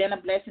ministry have been a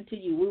blessing to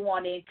you, we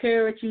want to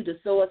encourage you to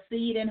sow a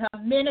seed in her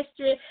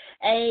ministry.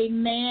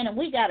 Amen. And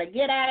we got to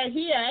get out of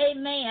here.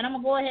 Amen. I'm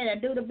going to go ahead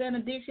and do the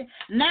benediction.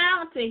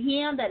 Now to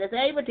him that is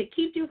able to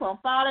keep you from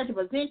falling, to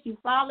present you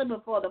falling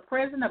before the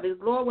presence of his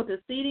glory with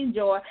exceeding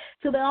joy.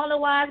 To the only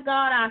wise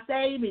God, our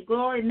Savior, be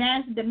glory,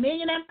 majesty,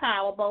 dominion, and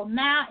power, both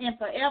now and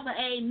forever.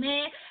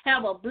 Amen.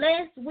 Have a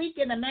blessed week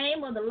in the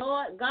name of the Lord.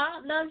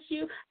 God loves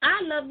you.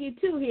 I love you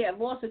too here at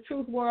Voice of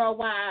Truth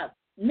Worldwide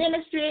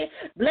Ministry.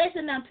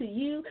 Blessing unto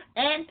you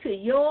and to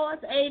yours.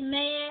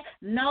 Amen.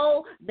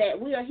 Know that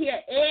we are here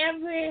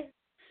every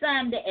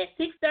Sunday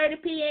at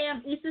 6:30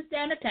 p.m. Eastern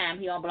Standard Time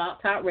here on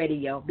Blog Talk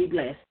Radio. Be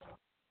blessed.